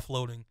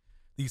offloading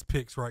these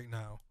picks right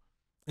now,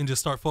 and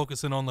just start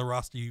focusing on the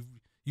roster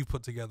you've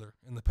put together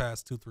in the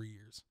past 2-3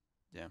 years?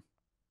 Yeah.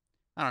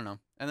 I don't know.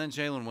 And then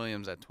Jalen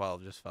Williams at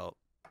 12 just felt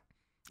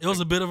it was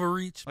a bit of a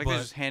reach, like but they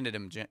just handed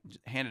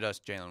us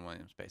Jalen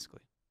Williams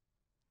basically.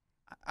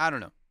 I don't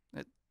know.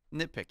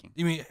 Nitpicking.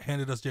 You mean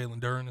handed us Jalen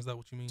Duren? Is that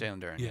what you mean? Jalen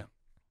Duren. Yeah.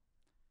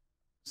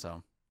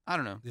 So I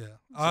don't know.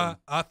 Yeah.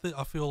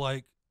 I feel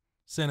like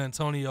San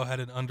Antonio had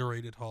an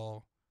underrated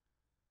haul.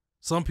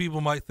 Some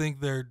people might think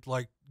their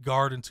like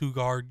guard and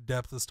 2-guard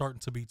depth is starting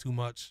to be too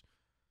much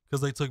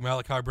because they took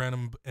Malachi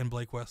Branham and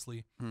Blake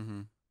Wesley.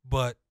 Mm-hmm.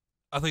 But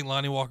I think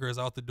Lonnie Walker is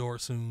out the door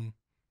soon.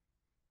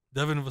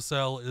 Devin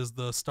Vassell is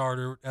the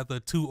starter at the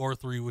 2 or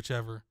 3,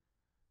 whichever.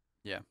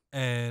 Yeah.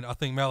 And I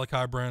think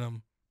Malachi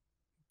Branham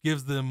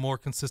gives them more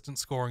consistent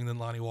scoring than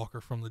Lonnie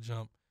Walker from the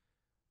jump.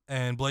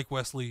 And Blake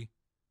Wesley,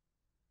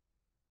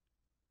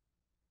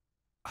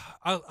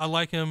 I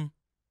like him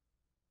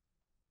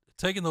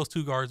taking those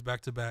 2 guards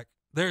back to back.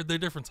 They're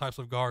different types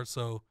of guards,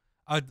 so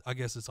I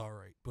guess it's all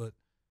right. But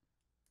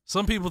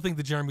some people think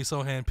the Jeremy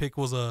Sohan pick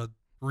was a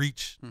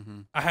reach.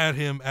 Mm-hmm. I had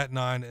him at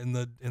 9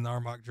 in our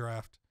mock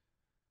draft.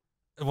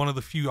 One of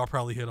the few I'll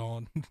probably hit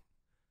on.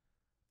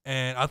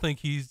 And I think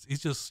he's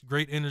just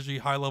great energy,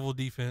 high level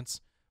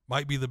defense,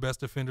 might be the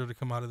best defender to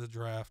come out of the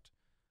draft,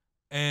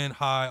 and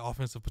high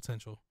offensive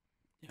potential.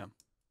 Yeah.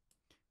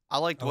 I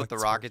like what the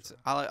Rockets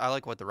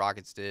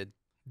did.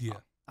 Yeah.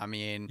 I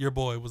mean, your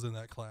boy was in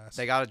that class.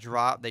 They got a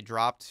drop. They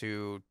dropped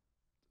to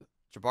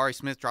Jabari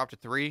Smith dropped to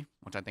 3,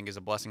 which I think is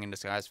a blessing in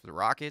disguise for the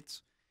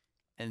Rockets.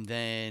 And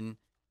then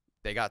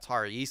they got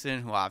Tari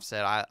Eason, who I've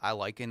said I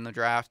like in the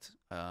draft.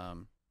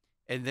 And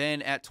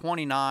then at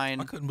 29,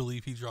 I couldn't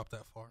believe he dropped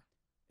that far.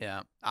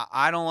 Yeah,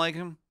 I don't like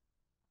him.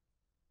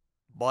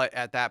 But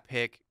at that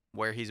pick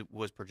where he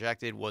was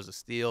projected was a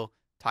steal,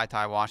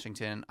 Ty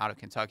Washington out of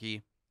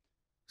Kentucky.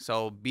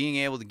 So being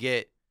able to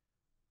get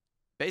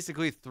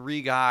basically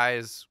 3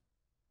 guys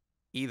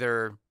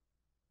either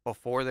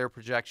before their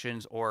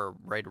projections or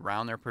right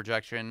around their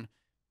projection,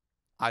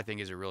 I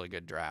think is a really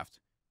good draft.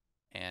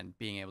 And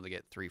being able to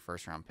get 3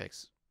 first-round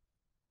picks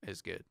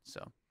is good.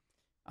 So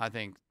I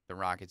think the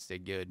Rockets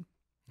did good.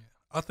 Yeah.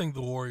 I think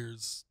the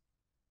Warriors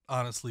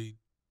honestly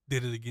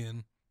did it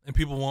again. And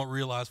people won't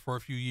realize for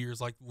a few years,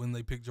 like when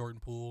they picked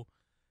Jordan Poole,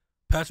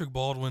 Patrick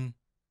Baldwin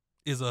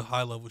is a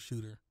high-level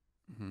shooter.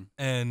 Mm-hmm.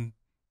 And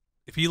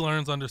if he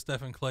learns under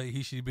Stephen Clay,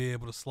 he should be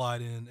able to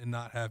slide in and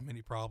not have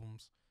many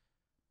problems.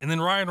 And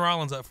then Ryan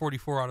Rollins at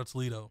 44 out of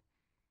Toledo,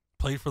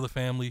 played for the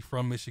family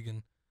from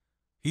Michigan.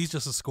 He's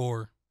just a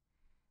scorer.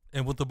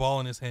 And with the ball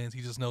in his hands,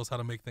 he just knows how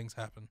to make things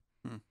happen.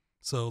 Hmm.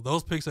 So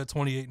those picks at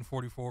 28 and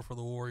 44 for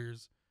the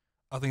Warriors,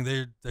 I think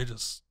their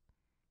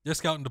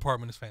scouting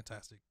department is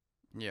fantastic.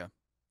 Yeah.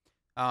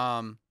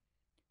 And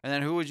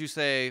then who would you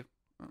say,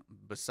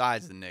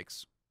 besides the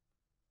Knicks,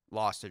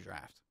 lost the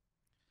draft?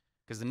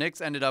 Because the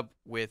Knicks ended up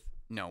with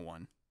no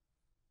one.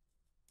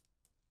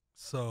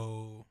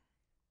 So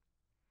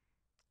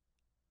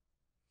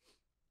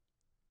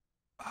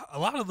a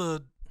lot of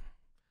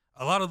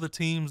the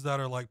teams that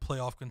are like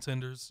playoff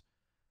contenders,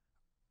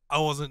 I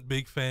wasn't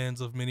big fans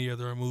of many of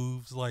their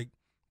moves. Like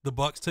the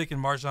Bucks taking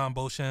Marjon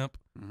Beauchamp.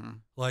 Mm-hmm.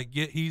 Like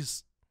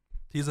he's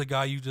a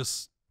guy you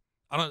just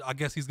I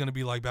guess he's gonna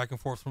be like back and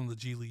forth from the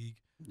G League.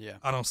 Yeah.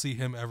 I don't see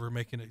him ever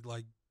making a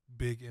like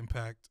big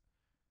impact.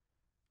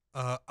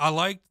 I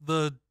liked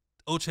the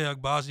Ochai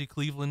Agbaji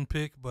Cleveland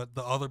pick, but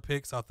the other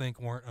picks I think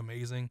weren't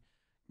amazing.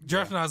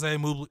 Drafting Isaiah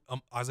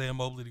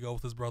Mobley to go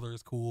with his brother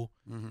is cool,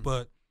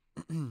 but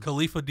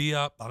Khalifa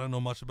Diop, I don't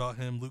know much about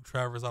him. Luke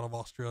Travers out of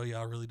Australia,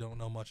 I really don't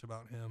know much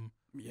about him.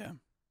 Yeah.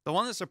 The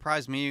one that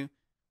surprised me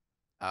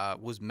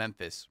was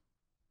Memphis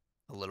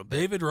a little bit.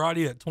 David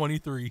Roddy at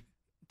 23.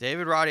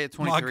 David Roddy at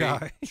 23, My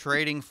guy.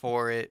 trading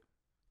for it,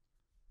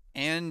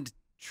 and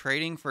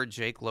trading for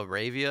Jake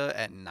LaRavia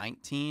at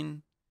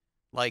 19.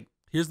 Like,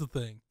 here's the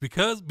thing,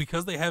 because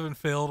they haven't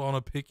failed on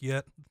a pick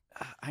yet.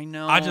 I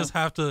know. I just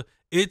have to.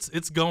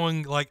 It's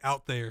going like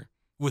out there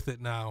with it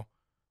now,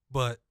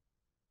 but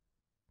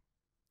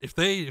if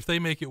they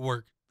make it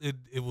work,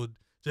 it would.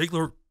 Jake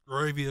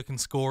LaRavia can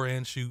score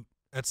and shoot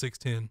at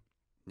 6'10".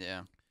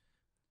 Yeah.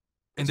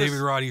 And David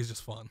Roddy is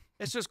just fun.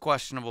 It's just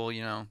questionable,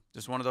 you know.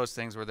 Just one of those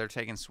things where they're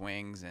taking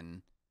swings,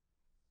 and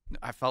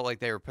I felt like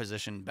they were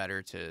positioned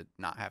better to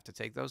not have to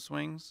take those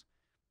swings.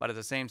 But at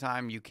the same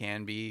time, you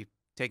can be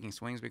taking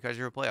swings because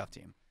you're a playoff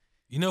team.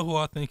 You know who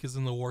I think is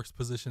in the worst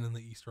position in the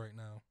East right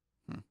now?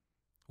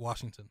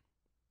 Washington.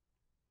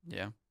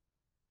 Yeah.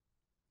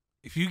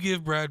 If you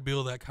give Brad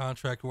Beal that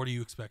contract, what are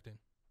you expecting?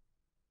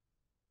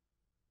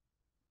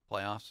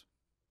 Playoffs.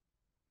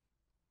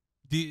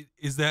 Do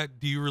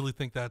you really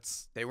think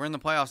that's They were in the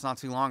playoffs not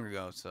too long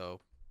ago,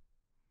 so.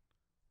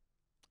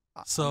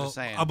 I'm just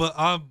saying.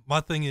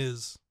 My thing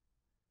is,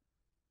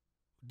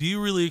 do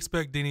you really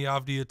expect Denny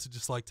Avdia to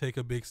just like take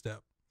a big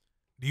step?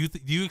 Do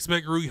you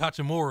expect Rui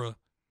Hachimura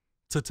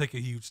to take a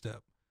huge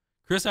step?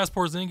 Kristaps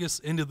Porzingis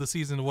ended the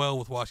season well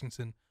with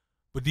Washington,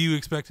 but do you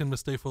expect him to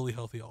stay fully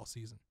healthy all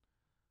season?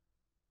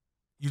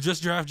 You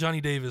just draft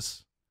Johnny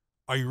Davis.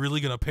 Are you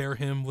really going to pair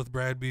him with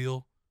Brad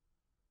Beal?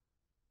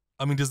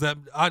 I mean,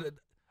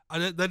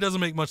 that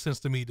doesn't make much sense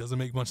to me. Doesn't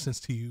make much sense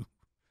to you,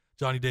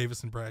 Johnny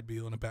Davis and Brad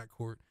Beal in a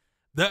backcourt.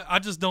 That I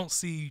just don't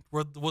see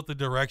what the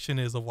direction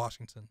is of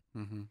Washington.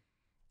 Mm-hmm.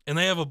 And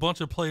they have a bunch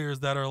of players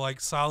that are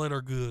like solid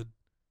or good.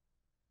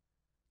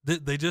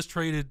 They just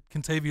traded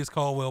Kentavious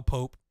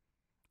Caldwell-Pope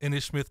and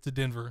Ish Smith to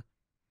Denver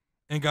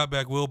and got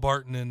back Will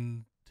Barton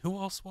and who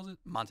else was it?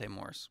 Monte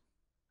Morris.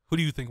 Who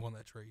do you think won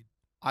that trade?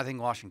 I think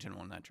Washington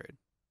won that trade.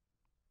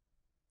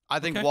 I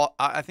think Okay.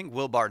 I think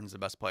Will Barton's the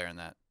best player in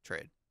that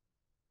trade.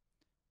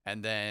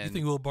 And then You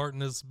think Will Barton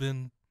has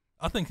been?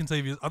 I think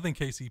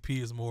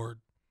KCP is more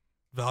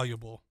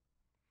valuable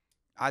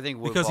I think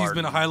Will because he's been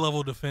a Barton-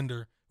 high-level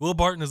defender. Will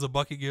Barton is a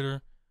bucket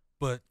getter,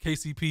 but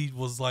KCP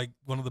was like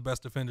one of the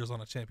best defenders on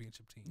a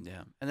championship team.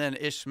 Yeah. And then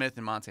Ish Smith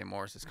and Monte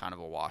Morris is kind of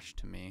a wash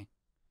to me,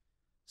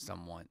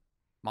 somewhat.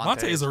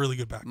 Monte is a really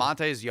good backer.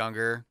 Monte is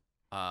younger,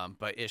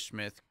 but Ish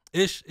Smith,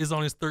 Ish is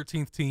on his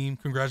 13th team.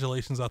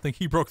 Congratulations. I think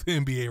he broke the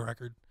NBA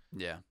record.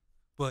 yeah.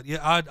 But, yeah,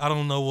 I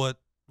don't know what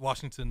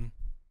Washington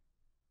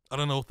 – I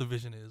don't know what the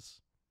vision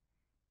is.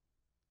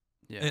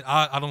 Yeah. And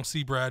I don't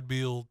see Brad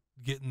Beal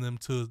getting them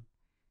to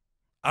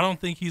 – I don't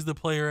think he's the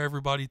player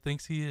everybody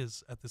thinks he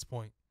is at this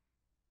point.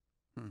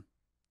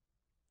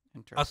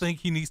 Interesting. I think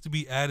he needs to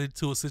be added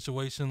to a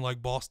situation like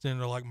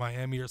Boston or like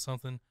Miami or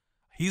something.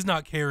 He's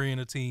not carrying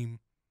a team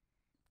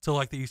to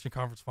like the Eastern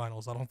Conference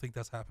Finals. I don't think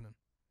that's happening.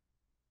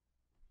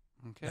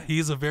 Okay. He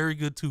is a very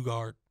good two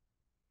guard,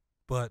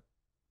 but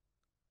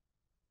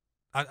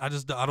I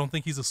don't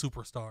think he's a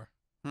superstar.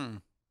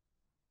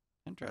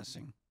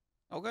 Interesting.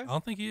 Okay. I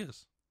don't think he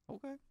is.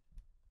 Okay.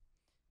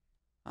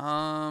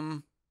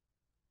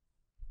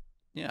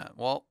 Yeah,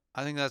 well,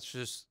 I think that's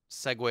just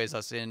segues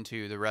us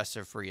into the rest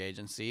of free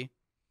agency.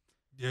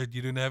 Yeah,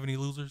 you didn't have any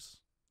losers?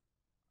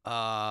 Who did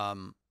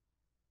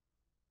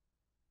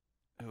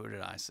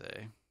I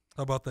say?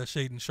 How about that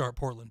Shaden Sharp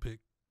Portland pick?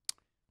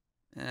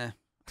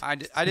 I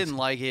didn't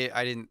like it.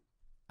 I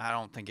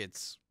don't think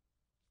it's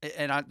 –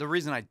 and the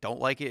reason I don't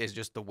like it is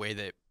just the way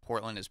that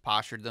Portland has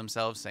postured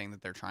themselves, saying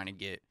that they're trying to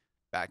get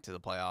back to the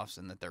playoffs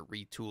and that they're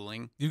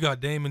retooling. You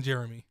got Dame and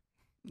Jeremy.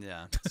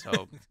 Yeah,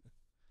 so –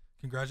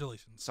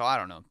 Congratulations. So I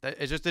don't know.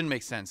 It just didn't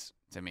make sense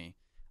to me.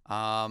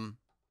 Honestly,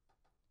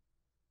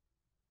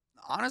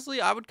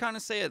 I would kind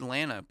of say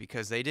Atlanta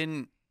because they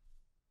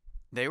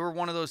were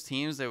one of those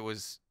teams that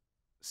was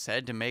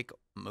said to make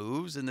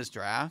moves in this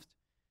draft.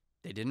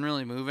 They didn't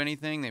really move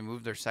anything. They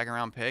moved their second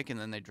round pick and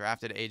then they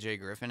drafted AJ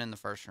Griffin in the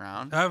first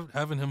round.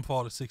 Having him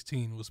fall to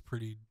 16 was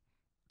pretty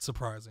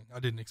surprising. I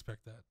didn't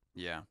expect that.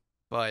 Yeah,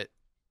 but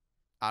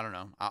I don't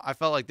know. I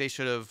felt like they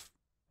should have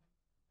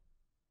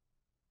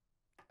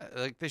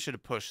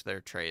pushed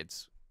their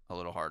trades a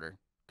little harder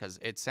because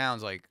it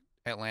sounds like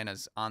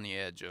Atlanta's on the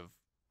edge of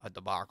a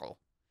debacle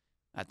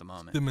at the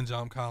moment. Them and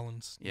John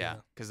Collins. Yeah,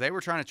 because they were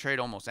trying to trade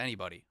almost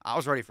anybody. I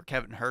was ready for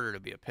Kevin Huerter to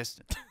be a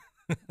Piston,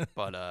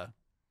 but that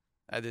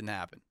didn't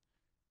happen.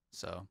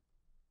 So,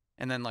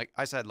 and then like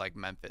I said, like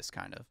Memphis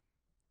kind of,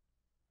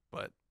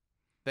 but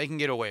they can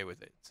get away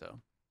with it.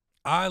 So,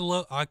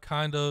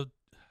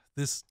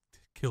 this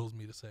kills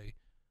me to say,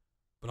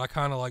 but I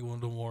kind of like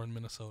Wendell Moore in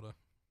Minnesota.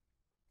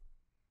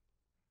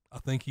 I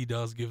think he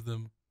does give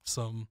them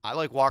some. I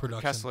like Walker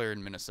production. Kessler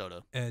in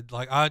Minnesota, And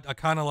like I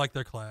kind of like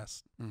their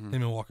class. Mhm.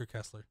 Him and Walker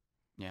Kessler.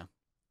 Yeah,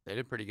 they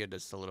did pretty good to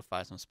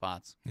solidify some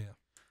spots. Yeah.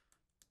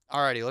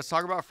 Alrighty, let's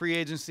talk about free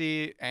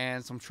agency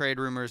and some trade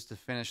rumors to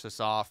finish this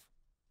off.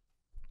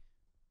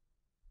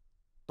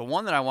 The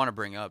one that I want to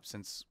bring up,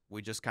 since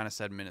we just kind of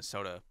said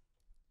Minnesota,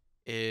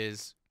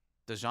 is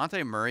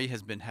DeJounte Murray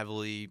has been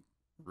heavily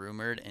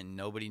rumored and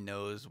nobody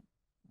knows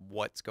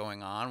what's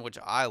going on, which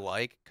I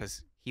like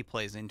because he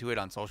plays into it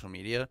on social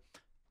media.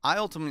 I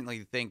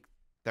ultimately think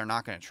they're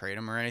not going to trade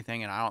him or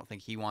anything, and I don't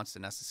think he wants to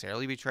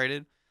necessarily be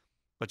traded.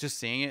 But just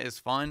seeing it is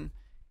fun,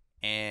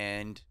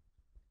 and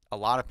a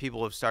lot of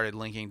people have started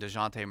linking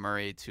DeJounte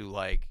Murray to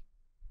like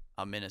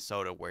a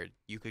Minnesota where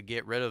you could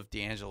get rid of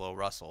D'Angelo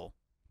Russell,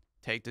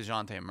 take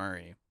DeJounte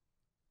Murray,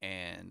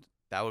 and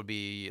that would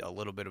be a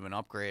little bit of an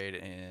upgrade.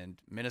 And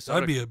Minnesota,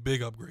 That'd be a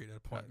big upgrade at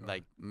a point.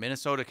 like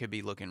Minnesota could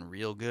be looking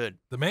real good.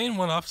 The main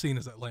one I've seen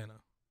is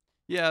Atlanta.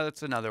 Yeah,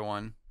 that's another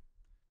one.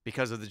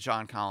 because of the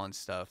John Collins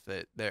stuff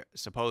that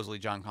supposedly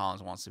John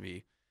Collins wants to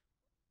be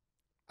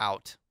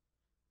out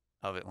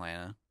of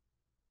Atlanta.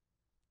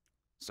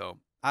 So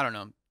I don't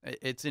know.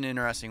 It's an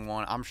interesting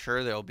one. I'm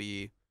sure there'll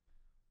be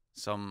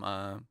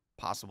some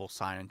possible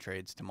sign and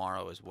trades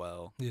tomorrow as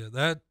well.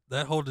 Yeah,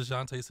 that whole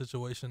DeJounte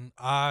situation,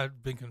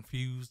 I've been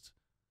confused,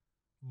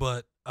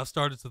 but I've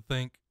started to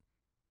think.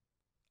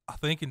 I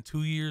think in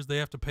 2 years they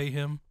have to pay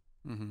him,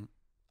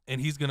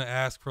 and he's gonna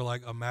ask for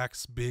like a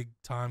max big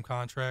time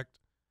contract,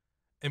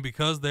 and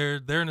because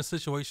they're in a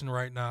situation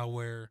right now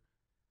where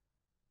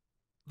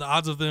the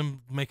odds of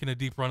them making a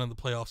deep run in the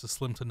playoffs is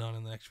slim to none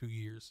in the next few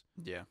years.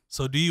 Yeah.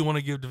 So do you want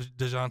to give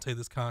DeJounte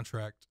this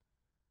contract,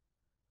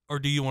 or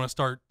do you want to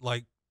start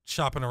like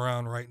shopping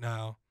around right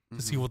now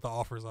to see what the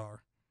offers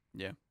are?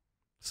 Yeah.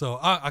 So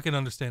I can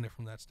understand it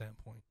from that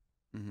standpoint.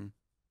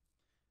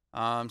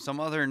 Some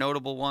other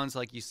notable ones,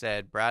 like you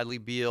said, Bradley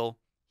Beal.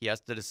 He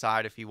has to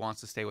decide if he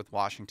wants to stay with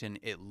Washington.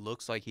 It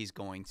looks like he's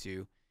going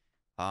to,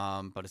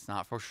 but it's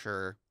not for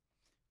sure.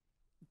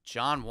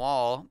 John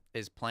Wall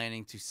is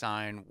planning to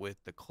sign with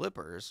the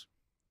Clippers,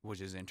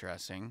 which is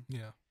interesting.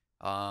 Yeah.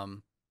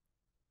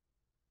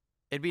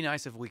 It'd be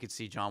nice if we could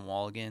see John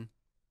Wall again,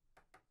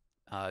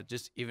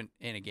 just even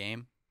in a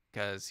game,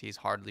 because he's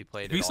hardly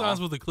played If he at signs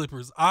all. with the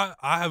Clippers, I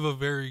have a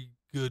very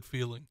good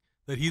feeling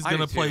that he's I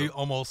going to do play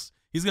too.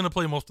 He's going to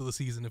play most of the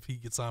season if he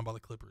gets signed by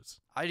the Clippers.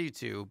 I do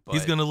too, but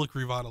He's going to look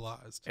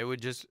revitalized. it would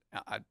just,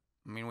 I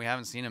mean, we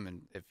haven't seen him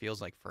in, it feels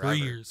like forever.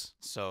 3 years.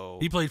 So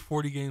He played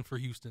 40 games for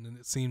Houston, and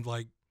it seemed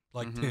like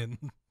 10.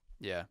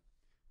 yeah.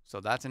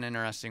 So that's an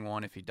interesting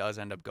one if he does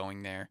end up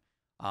going there.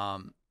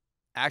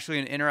 Actually,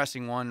 an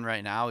interesting one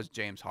right now is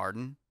James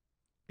Harden,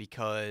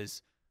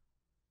 because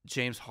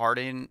James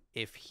Harden,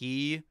 if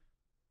he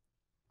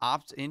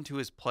opts into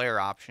his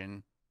player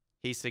option,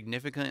 he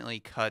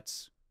significantly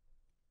cuts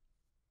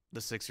the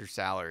Sixers'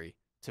 salary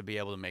to be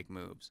able to make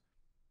moves.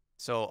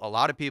 So a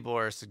lot of people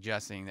are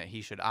suggesting that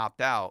he should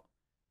opt out,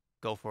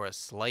 go for a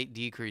slight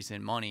decrease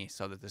in money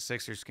so that the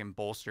Sixers can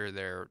bolster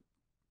the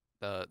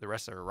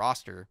rest of their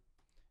roster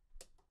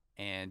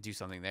and do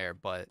something there.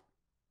 But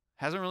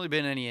hasn't really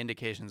been any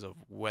indications of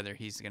whether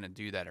he's going to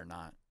do that or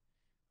not.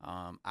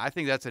 I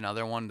think that's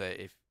another one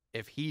that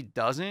if he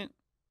doesn't,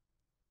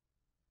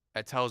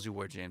 it tells you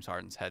where James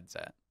Harden's head's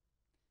at,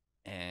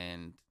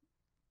 and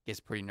gets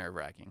pretty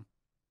nerve-wracking.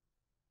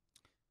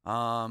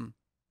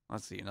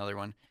 Let's see, another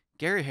one.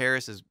 Gary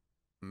Harris is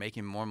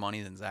making more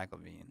money than Zach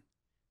LaVine.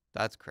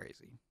 That's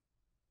crazy.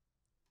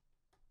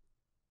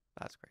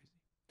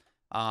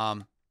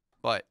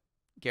 But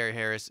Gary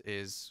Harris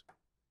is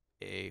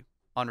a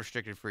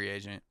unrestricted free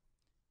agent.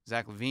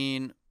 Zach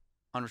LaVine,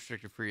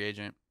 unrestricted free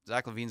agent.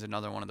 Zach LaVine's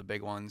another one of the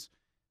big ones.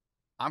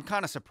 I'm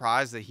kind of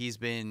surprised that he's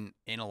been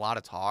in a lot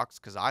of talks,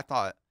 because I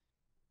thought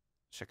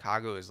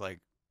Chicago is like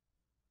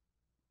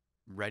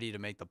ready to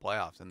make the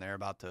playoffs, and they're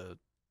about to,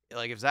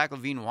 like, if Zach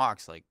LaVine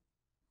walks, like,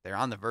 they're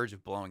on the verge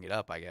of blowing it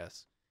up, I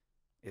guess.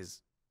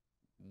 Is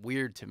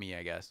weird to me,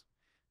 I guess,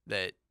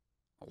 that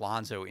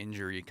Lonzo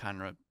injury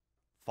kind of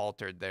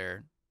faltered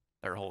their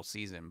whole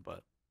season.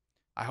 But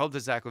I hope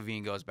that Zach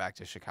LaVine goes back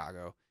to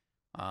Chicago.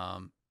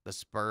 The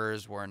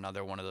Spurs were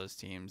another one of those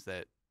teams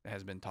that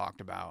has been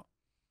talked about,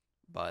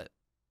 but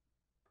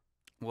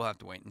we'll have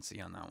to wait and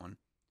see on that one.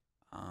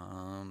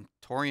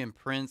 Taurean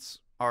Prince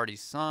already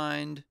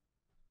signed.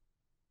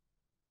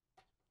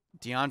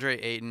 DeAndre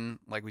Ayton,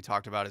 like we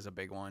talked about, is a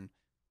big one.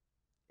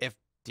 If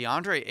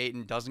DeAndre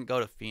Ayton doesn't go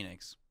to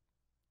Phoenix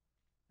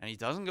and he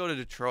doesn't go to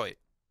Detroit,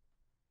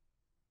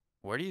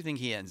 where do you think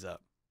he ends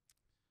up?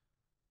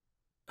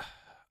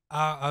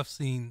 I've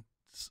seen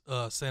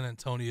San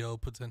Antonio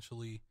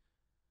potentially.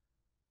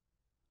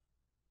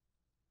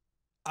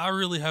 I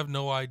really have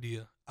no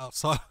idea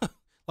outside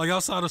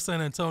of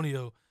San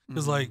Antonio,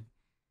 because like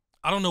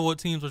I don't know what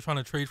teams are trying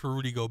to trade for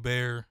Rudy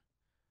Gobert.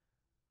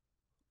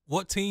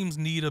 What teams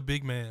need a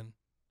big man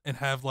and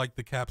have like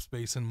the cap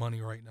space and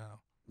money right now?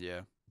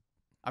 Yeah,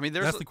 I mean,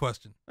 that's the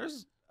question.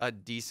 There's a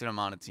decent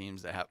amount of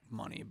teams that have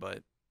money,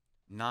 but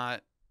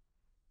not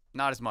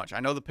as much. I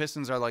know the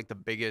Pistons are like the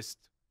biggest,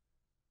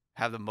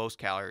 have the most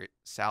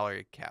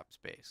salary cap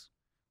space.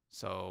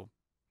 So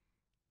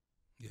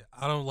yeah,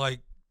 I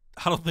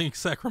don't think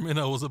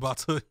Sacramento was about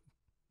to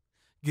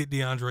get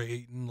DeAndre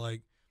Ayton.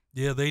 Like,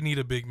 yeah, they need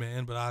a big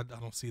man, but I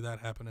don't see that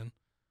happening.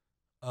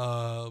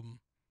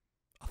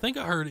 I think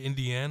I heard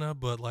Indiana,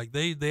 but like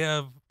they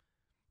have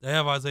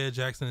Isaiah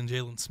Jackson and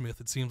Jalen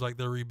Smith. It seems like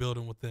they're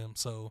rebuilding with them,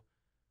 so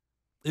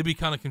it'd be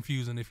kind of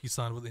confusing if he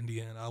signed with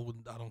Indiana.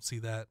 I don't see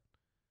that.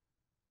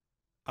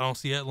 I don't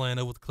see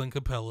Atlanta with Clint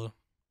Capella.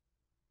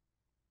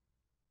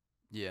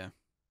 yeah,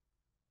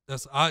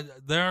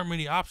 there aren't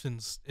many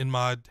options in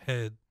my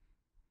head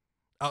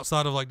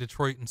outside of like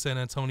Detroit and San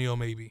Antonio,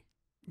 maybe.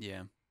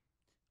 yeah.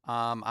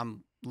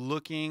 I'm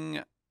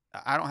looking.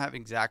 I don't have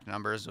exact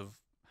numbers of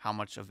how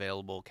much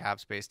available cap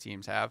space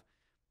teams have,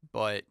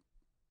 but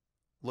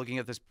looking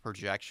at this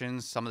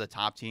projections, some of the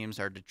top teams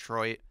are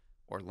Detroit,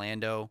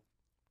 Orlando,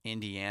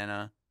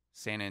 Indiana,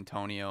 San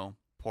Antonio,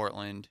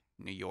 Portland,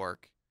 New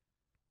York.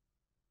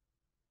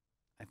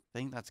 I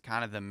think that's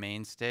kind of the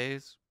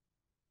mainstays,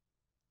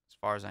 as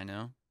far as I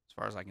know, as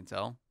far as I can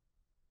tell.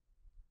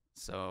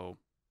 So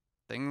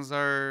things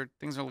are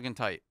looking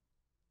tight.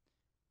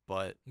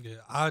 But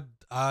yeah,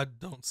 I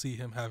don't see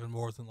him having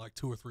more than like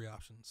 2 or 3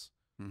 options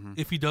mhm,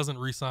 if he doesn't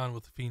re-sign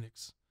with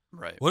Phoenix.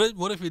 right.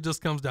 What if it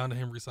just comes down to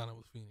him re-signing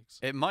with Phoenix?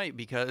 It might,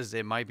 because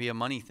it might be a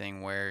money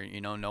thing where,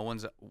 no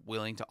one's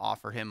willing to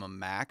offer him a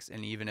max.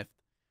 And even if,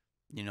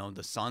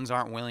 the Suns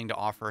aren't willing to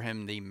offer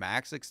him the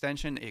max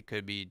extension, it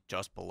could be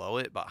just below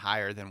it, but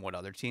higher than what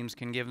other teams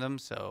can give them.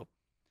 So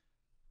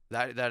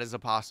that is a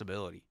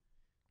possibility.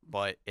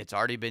 But it's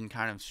already been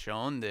kind of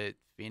shown that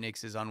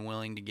Phoenix is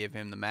unwilling to give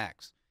him the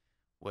max,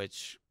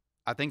 which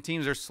I think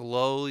teams are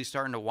slowly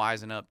starting to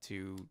wisen up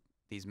to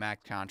these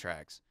max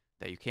contracts,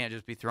 that you can't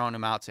just be throwing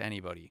them out to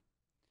anybody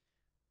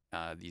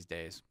these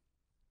days.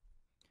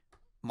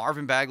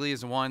 Marvin Bagley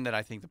is the one that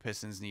I think the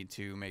Pistons need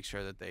to make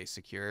sure that they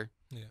secure.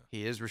 Yeah.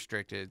 He is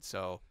restricted,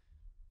 so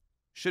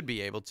should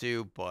be able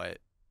to, but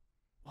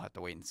we'll have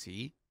to wait and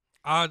see.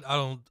 I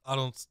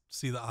don't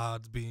see the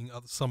odds being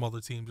some other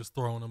team just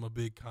throwing him a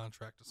big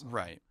contract or something.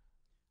 Right.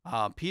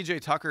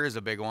 PJ Tucker is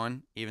a big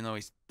one, even though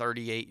he's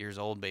 38 years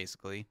old,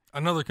 basically.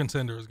 Another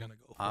contender is going to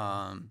go for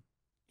him.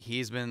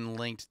 He's been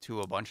linked to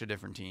a bunch of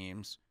different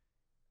teams.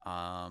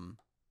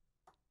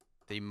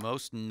 The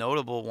most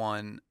notable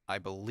one, I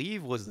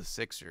believe, was the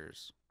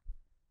Sixers.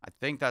 I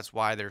think that's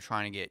why they're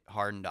trying to get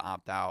Harden to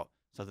opt out,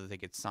 so that they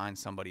could sign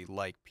somebody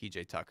like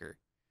PJ Tucker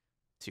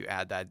to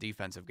add that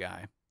defensive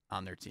guy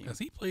on their team. Has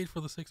he played for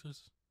the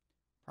Sixers?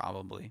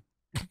 Probably.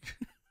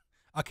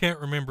 I can't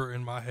remember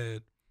in my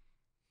head.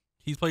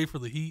 He's played for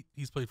the Heat.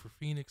 He's played for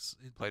Phoenix.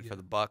 Played for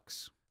the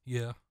Bucks.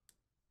 Yeah.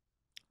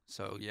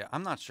 So, yeah,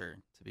 I'm not sure,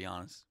 to be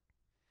honest.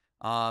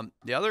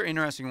 The other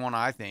interesting one,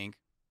 I think,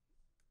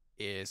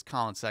 is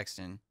Colin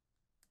Sexton.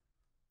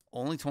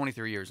 Only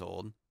 23 years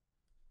old.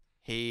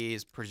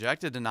 He's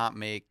projected to not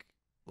make,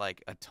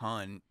 like, a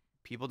ton.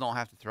 People don't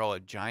have to throw a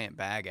giant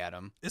bag at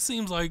him. It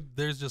seems like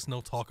there's just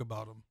no talk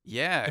about him.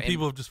 Yeah. And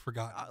people have just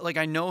forgotten. Like,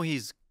 I know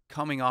he's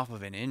coming off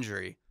of an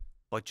injury,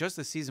 but just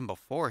the season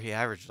before, he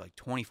averaged, like,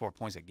 24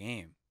 points a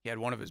game. He had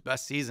one of his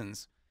best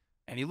seasons,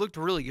 and he looked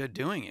really good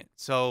doing it.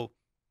 So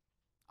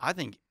I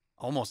think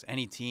almost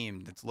any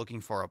team that's looking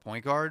for a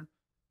point guard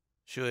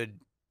should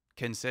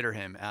consider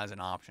him as an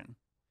option.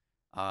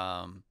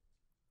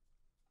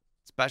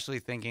 Especially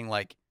thinking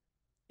like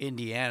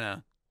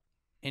Indiana.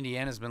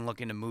 Indiana's been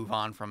looking to move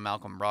on from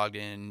Malcolm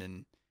Brogdon,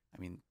 and I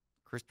mean,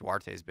 Chris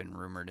Duarte has been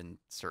rumored in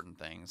certain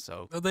things.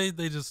 So They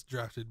just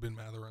drafted Ben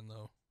Mathurin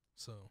though,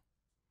 so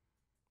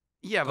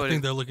yeah, but I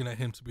think they're looking at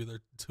him to be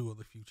their 2 of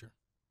the future.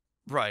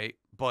 Right,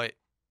 but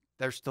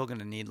they're still going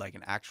to need like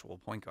an actual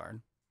point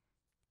guard.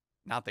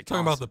 Not the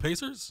Talking about the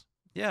Pacers?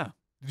 Yeah.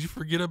 Did you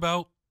forget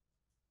about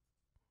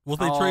what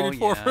they traded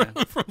for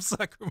yeah. from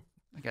Sacramento?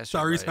 I guess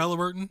you're Tyrese right.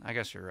 Halliburton? I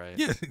guess you're right.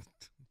 Yeah,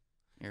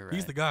 You're right.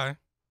 he's the guy.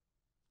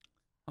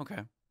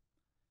 Okay.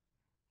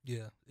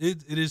 Yeah,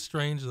 it is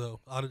strange though.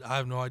 I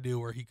have no idea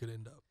where he could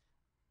end up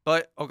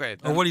But okay,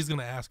 or what he's going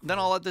to ask. then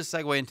for. I'll let this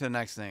segue into the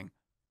next thing.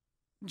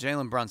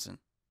 Jalen Brunson.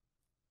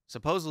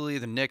 Supposedly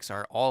the Knicks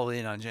are all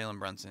in on Jalen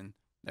Brunson.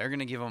 They're going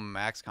to give him a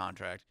max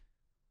contract.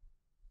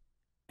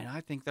 And I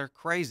think they're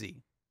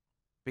crazy,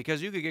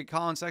 because you could get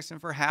Colin Sexton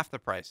for half the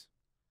price.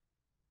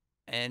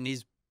 And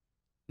he's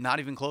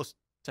not even close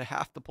to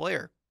half the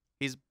player.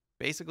 He's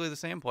basically the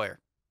same player.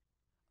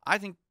 I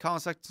think Colin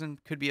Sexton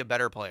could be a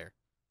better player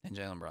than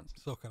Jalen Brunson.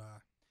 So can I.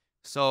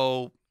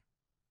 So,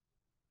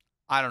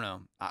 I don't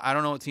know. I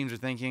don't know what teams are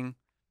thinking.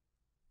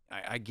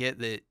 I get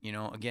that,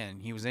 again,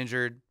 he was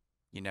injured.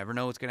 You never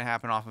know what's going to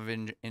happen off of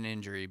an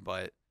injury,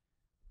 but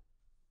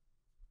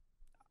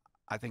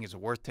I think it's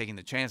worth taking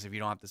the chance if you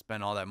don't have to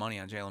spend all that money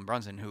on Jalen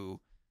Brunson, who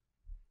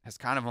has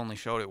kind of only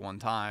showed it one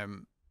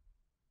time.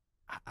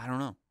 I don't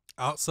know.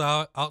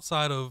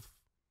 Outside of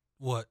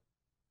what,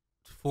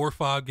 4 or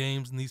 5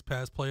 games in these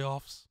past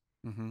playoffs,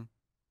 Mm-hmm.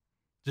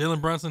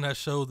 Jalen Brunson has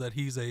showed that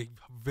he's a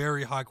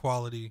very high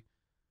quality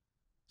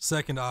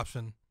second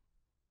option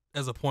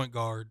as a point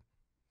guard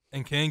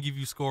and can give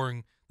you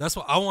scoring. That's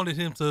what I wanted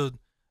him to,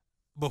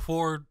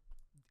 before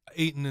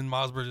Ayton and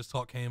Miles Bridges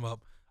talk came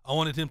up, I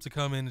wanted him to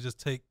come in and just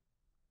take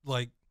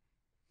like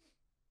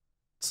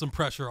some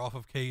pressure off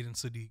of Cade and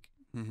Sadiq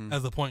Mm-hmm.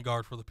 as the point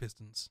guard for the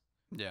Pistons.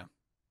 Yeah.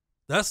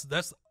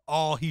 That's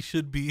all he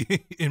should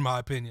be, in my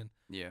opinion.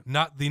 Yeah.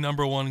 Not the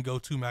number 1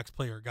 go-to max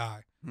player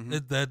guy.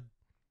 Mhm.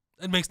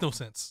 It makes no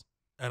sense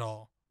at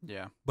all.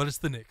 Yeah. But it's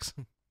the Knicks.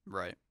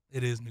 Right.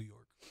 It is New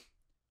York.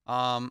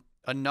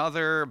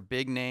 Another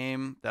big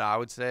name that I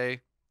would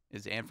say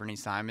is Anthony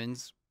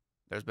Simons.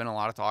 There's been a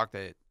lot of talk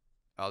that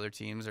other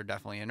teams are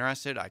definitely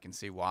interested. I can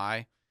see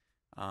why.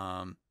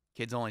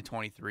 Kid's only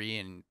 23,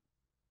 and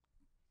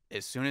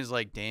as soon as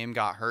like Dame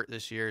got hurt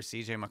this year,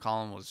 CJ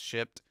McCollum was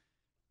shipped.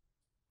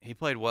 He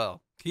played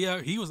well.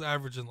 He was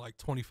averaging like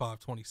 25,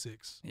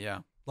 26. Yeah.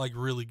 Like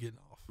really getting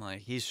off. Like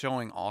he's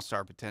showing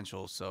all-star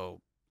potential,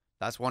 so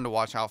that's one to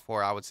watch out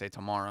for, I would say,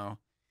 tomorrow.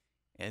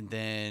 And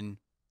then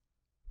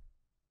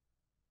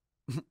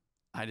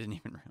I didn't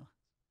even realize.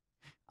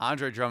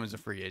 Andre Drummond's a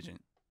free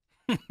agent.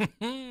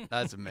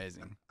 That's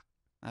amazing.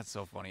 That's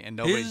so funny. And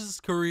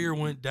his career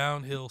went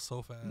downhill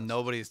so fast.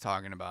 Nobody's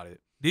talking about it.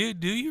 Do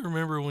you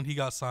remember when he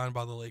got signed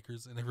by the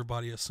Lakers and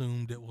everybody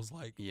assumed it was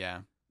like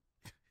Yeah.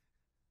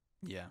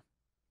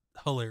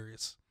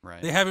 hilarious.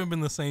 Right. They haven't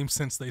been the same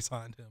since they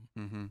signed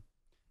him.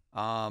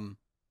 Mm-hmm.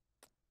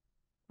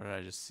 What did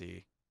I just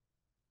see?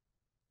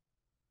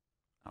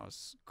 I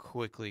was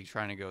quickly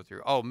trying to go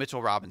through. Oh,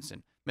 Mitchell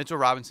Robinson. Mitchell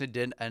Robinson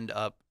did end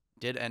up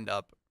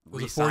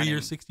Was it re-signing. 4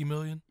 years, $60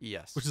 million?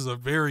 Yes. Which is a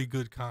very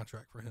good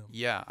contract for him.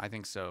 Yeah, I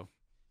think so.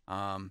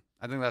 I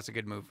think that's a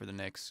good move for the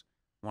Knicks.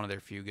 One of their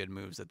few good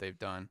moves that they've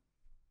done.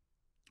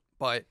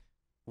 But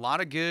a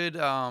lot of good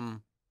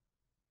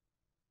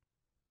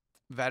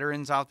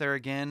veterans out there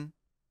again,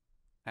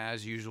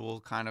 as usual,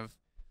 kind of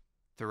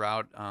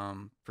throughout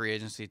free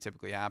agency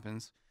typically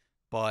happens.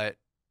 But,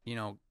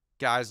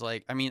 guys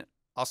like,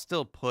 I'll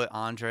still put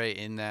Andre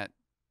in that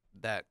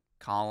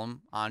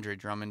column. Andre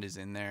Drummond is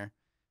in there.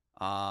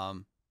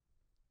 Guys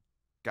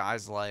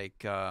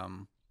like, where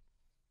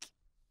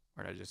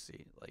did I just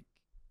see? Like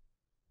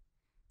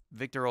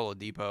Victor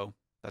Oladipo.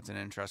 That's an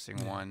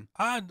interesting one.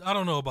 I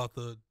don't know about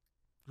the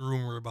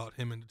rumor about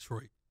him in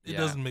Detroit. It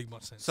doesn't make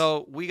much sense.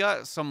 So we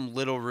got some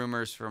little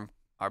rumors from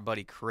our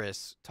buddy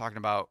Chris talking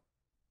about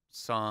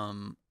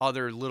some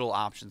other little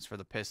options for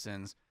the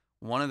Pistons.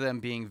 One of them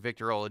being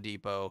Victor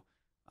Oladipo.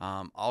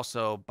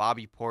 Also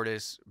Bobby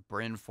Portis,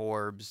 Bryn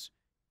Forbes,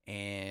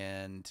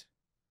 and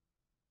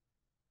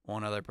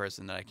one other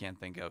person that I can't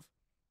think of.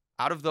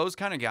 Out of those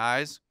kind of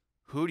guys,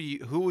 who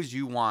would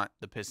you want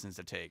the Pistons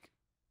to take?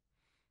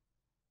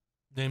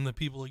 Name the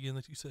people again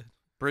that you said.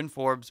 Bryn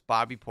Forbes,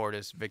 Bobby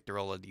Portis, Victor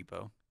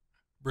Oladipo.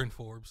 Bryn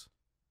Forbes.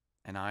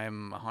 And I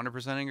am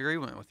 100% in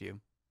agreement with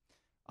you.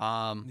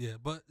 Yeah,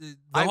 but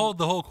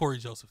the whole Corey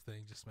Joseph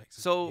thing just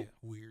makes it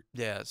weird.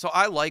 Yeah, so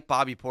I like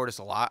Bobby Portis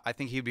a lot. I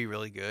think he'd be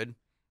really good.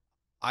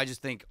 I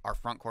just think our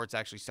front court's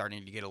actually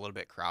starting to get a little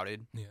bit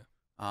crowded. Yeah.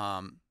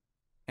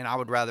 And I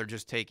would rather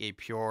just take a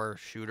pure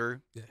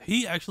shooter. Yeah,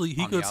 he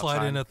could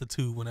slide in at the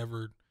 2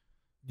 whenever.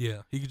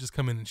 Yeah, he could just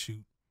come in and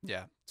shoot.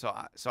 Yeah, so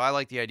I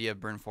like the idea of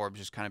Bryn Forbes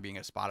just kind of being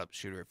a spot-up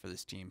shooter for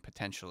this team,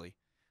 potentially.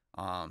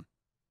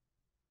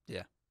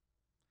 Yeah.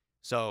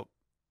 So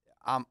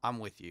I'm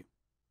with you.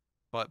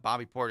 But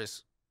Bobby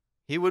Portis,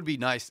 he would be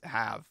nice to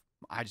have.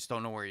 I just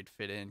don't know where he'd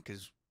fit in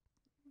because,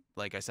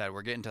 like I said,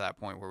 we're getting to that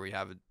point where we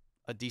have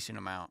a decent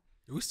amount.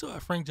 Do we still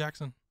have Frank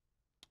Jackson?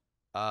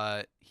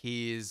 I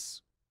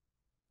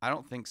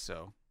don't think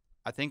so.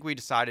 I think we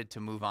decided to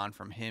move on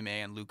from him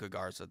and Luka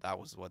Garza. That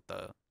was what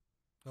the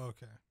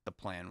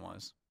plan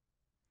was.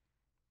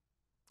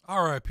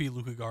 R.I.P.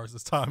 Luka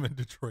Garza's time in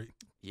Detroit.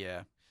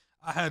 Yeah.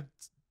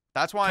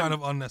 That's why kind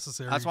of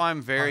unnecessary. That's why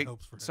I'm very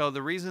hopes for him. So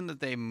the reason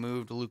that they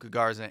moved Luka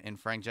Garza and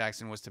Frank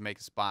Jackson was to make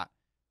a spot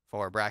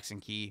for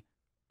Braxton Key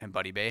and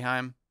Buddy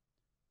Boeheim.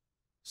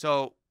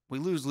 So we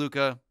lose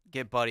Luka,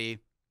 get Buddy,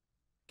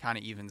 kind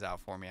of evens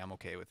out for me. I'm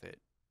okay with it.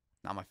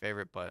 Not my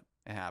favorite, but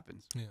it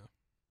happens. Yeah.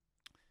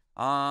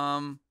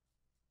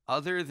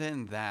 Other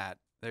than that,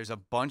 there's a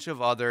bunch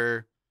of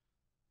other,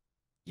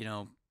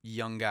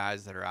 young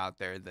guys that are out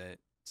there that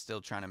still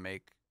trying to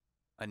make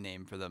a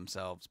name for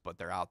themselves, but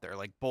they're out there.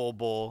 Like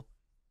Bull.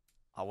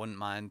 I wouldn't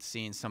mind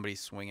seeing somebody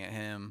swing at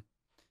him.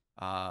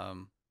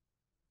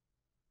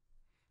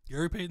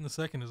 Gary Payton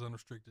II is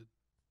unrestricted.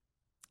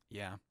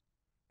 Yeah.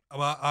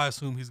 I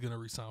assume he's going to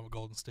re-sign with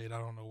Golden State. I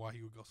don't know why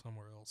he would go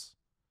somewhere else.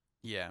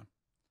 Yeah.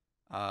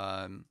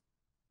 Let's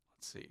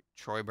see.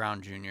 Troy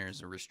Brown Jr.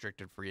 is a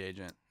restricted free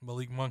agent.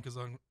 Malik Monk is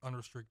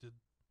unrestricted.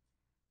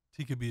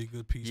 He could be a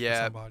good piece for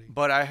somebody.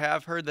 But I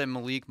have heard that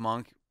Malik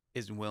Monk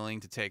is willing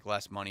to take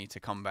less money to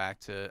come back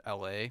to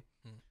L.A.,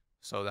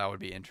 so that would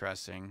be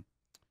interesting.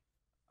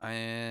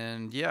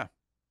 And, yeah.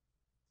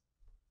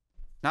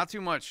 Not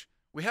too much.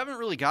 We haven't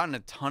really gotten a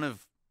ton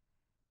of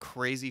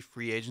crazy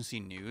free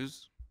agency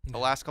news the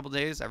last couple of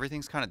days.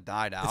 Everything's kind of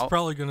died out. It's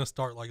probably going to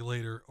start like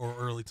later or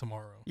early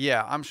tomorrow.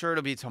 Yeah, I'm sure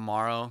it'll be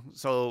tomorrow.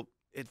 So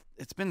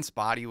it's been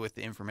spotty with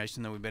the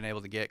information that we've been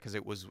able to get because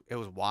it was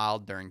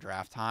wild during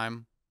draft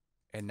time.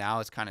 And now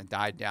it's kind of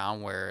died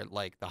down where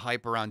like the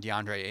hype around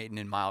DeAndre Ayton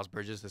and Miles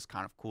Bridges has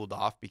kind of cooled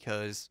off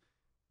because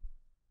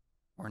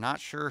we're not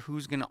sure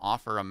who's going to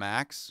offer a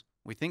max.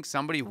 We think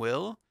somebody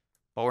will,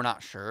 but we're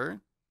not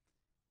sure.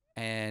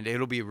 And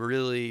it'll be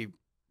really,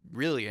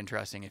 really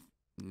interesting if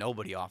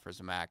nobody offers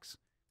a max.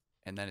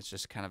 And then it's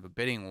just kind of a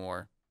bidding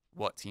war,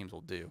 what teams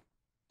will do.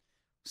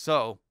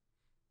 So,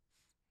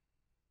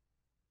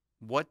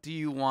 what do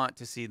you want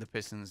to see the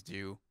Pistons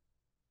do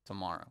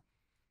tomorrow?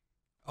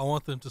 I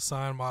want them to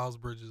sign Miles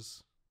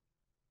Bridges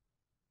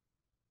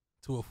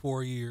to a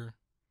 4-year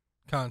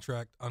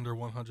contract under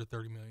 $130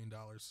 million.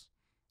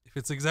 If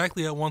it's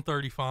exactly at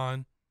 130,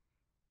 fine.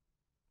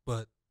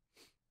 But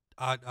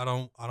I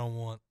don't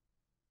want.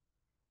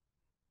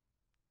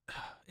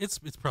 It's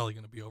probably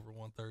going to be over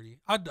 130.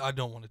 I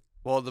don't want to.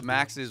 Well, the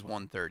max is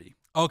 130.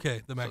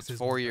 Okay, the max so is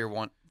 4 years,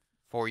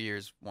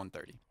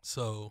 130.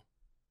 So,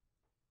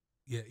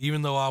 yeah,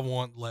 even though I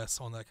want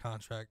less on that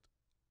contract,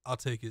 I'll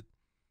take it.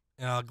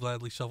 and I'll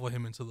gladly shuffle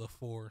him into the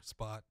 4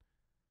 spot.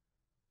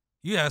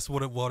 You asked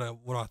what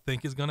I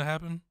think is going to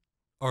happen,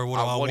 or what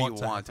I what want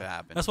do you want to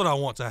happen? That's what I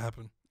want to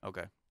happen.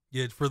 Okay.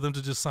 Yeah, for them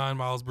to just sign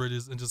Miles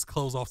Bridges and just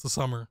close off the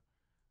summer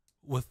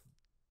with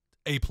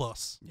A+.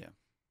 Yeah.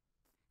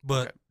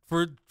 But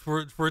for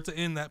it to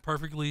end that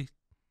perfectly,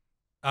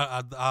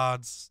 the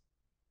odds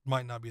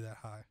might not be that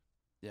high.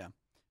 Yeah.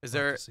 Is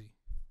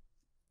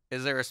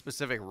there a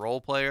specific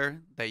role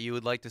player that you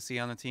would like to see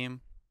on the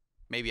team?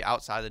 Maybe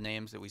outside the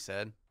names that we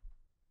said?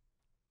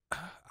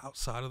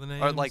 Outside of the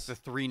names? Or like the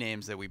 3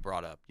 names that we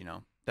brought up,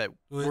 that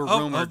were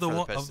rumored for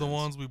the Pistons. Of the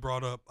ones we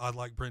brought up, I'd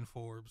like Bryn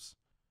Forbes.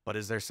 But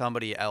is there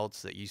somebody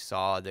else that you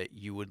saw that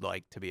you would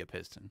like to be a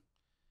Piston?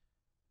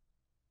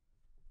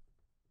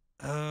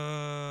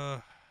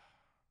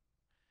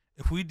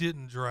 If we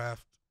didn't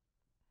draft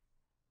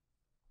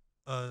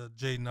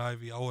Jaden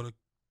Ivey, I would have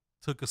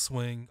took a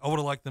swing. I would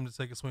have liked them to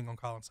take a swing on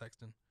Colin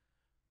Sexton.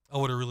 I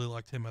would have really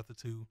liked him at the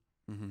 2.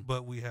 Mm-hmm.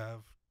 But we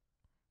have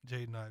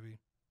Jaden Ivey.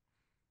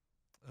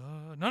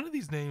 None of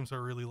these names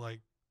are really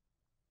like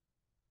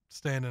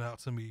standing out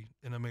to me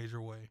in a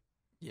major way.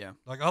 Yeah.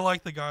 Like I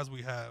like the guys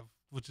we have,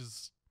 which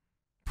is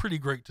pretty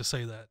great to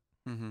say that.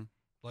 Mm-hmm.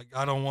 Like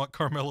I don't want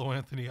Carmelo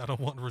Anthony. I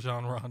don't want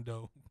Rajon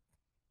Rondo.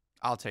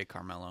 I'll take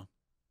Carmelo.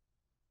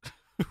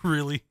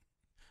 Really?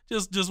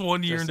 Just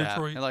 1 year Just in that.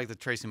 Detroit? I like the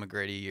Tracy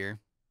McGrady year.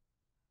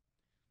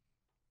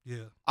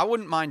 Yeah. I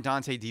wouldn't mind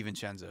Dante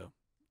DiVincenzo.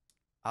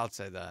 I'll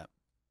say that.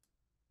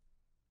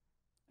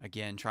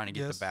 Again, trying to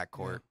get the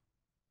backcourt. Yeah.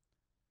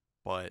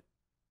 But,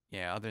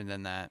 yeah, other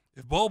than that.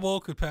 If Bobo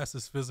could pass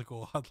his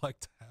physical, I'd like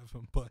to have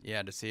him. But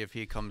yeah, to see if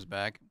he comes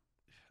back.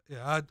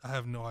 Yeah, I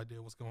have no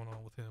idea what's going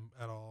on with him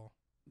at all.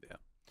 Yeah.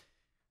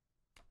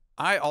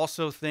 I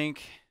also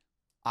think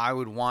I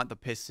would want the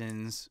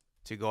Pistons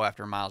to go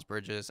after Miles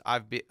Bridges.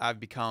 I've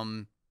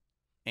become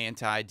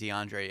anti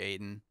DeAndre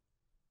Ayton,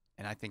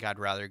 and I think I'd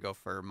rather go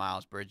for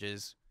Miles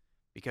Bridges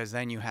because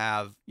then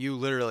you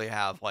literally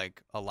have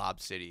like a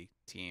Lob City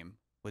team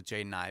with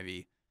Jaden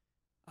Ivey,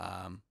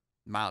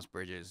 Miles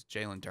Bridges,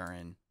 Jalen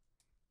Duren,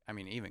 I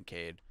mean even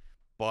Cade.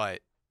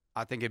 But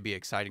I think it'd be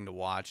exciting to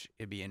watch.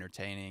 It'd be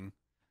entertaining.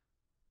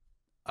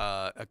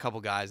 A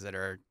couple guys that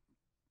are,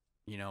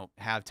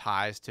 have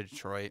ties to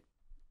Detroit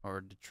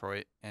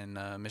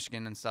and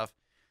Michigan and stuff.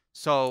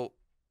 So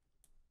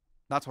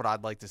that's what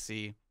I'd like to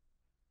see.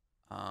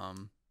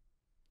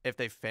 If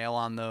they fail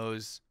on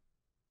those,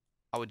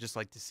 I would just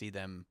like to see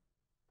them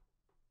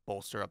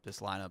bolster up this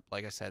lineup.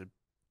 Like I said,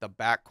 the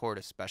backcourt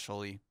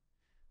especially.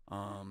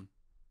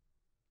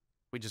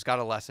 We just got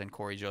to lessen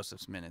Corey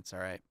Joseph's minutes, all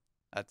right?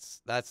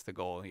 That's the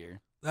goal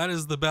here. That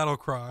is the battle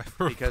cry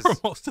for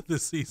most of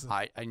this season.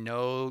 I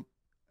know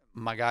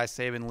my guy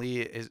Saban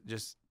Lee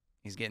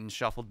he's getting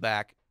shuffled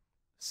back,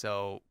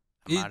 so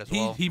might as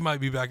well. He might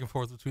be back and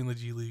forth between the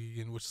G League,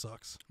 and which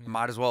sucks. Yeah.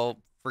 Might as well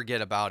forget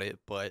about it.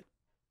 But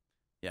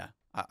yeah,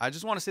 I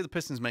just want to see the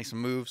Pistons make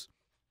some moves.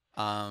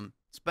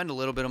 Spend a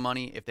little bit of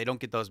money. If they don't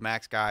get those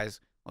max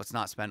guys, let's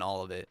not spend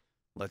all of it.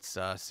 Let's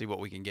see what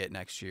we can get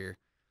next year.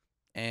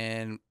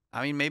 And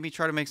I mean, maybe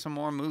try to make some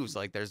more moves.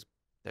 Like there's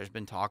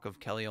been talk of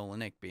Kelly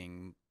Olynyk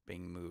being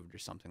moved or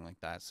something like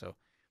that. So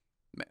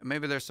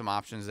maybe there's some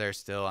options there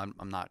still.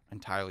 I'm not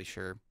entirely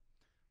sure.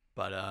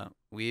 But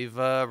we've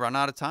run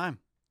out of time.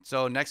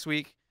 So next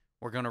week,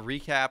 we're going to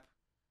recap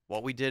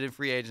what we did in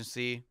free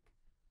agency.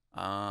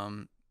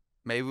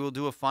 Maybe we'll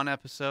do a fun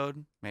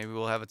episode. Maybe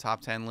we'll have a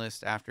top 10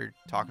 list after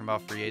talking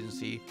about free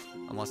agency.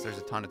 Unless there's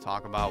a ton to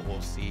talk about,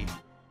 we'll see.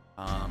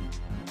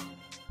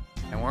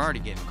 And we're already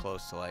getting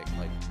close to like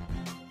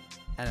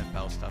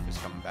NFL stuff is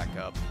coming back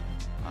up.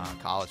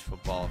 College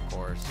football, of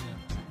course.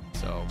 Yeah.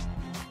 So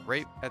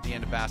right at the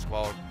end of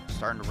basketball,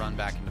 starting to run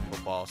back into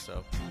football.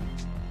 So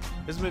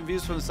this has been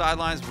Views from the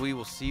Sidelines. We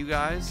will see you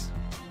guys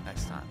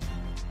next time.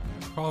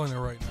 Calling it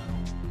right now.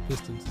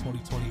 Pistons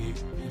 2028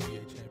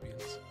 NBA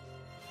champions.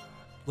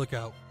 Look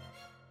out.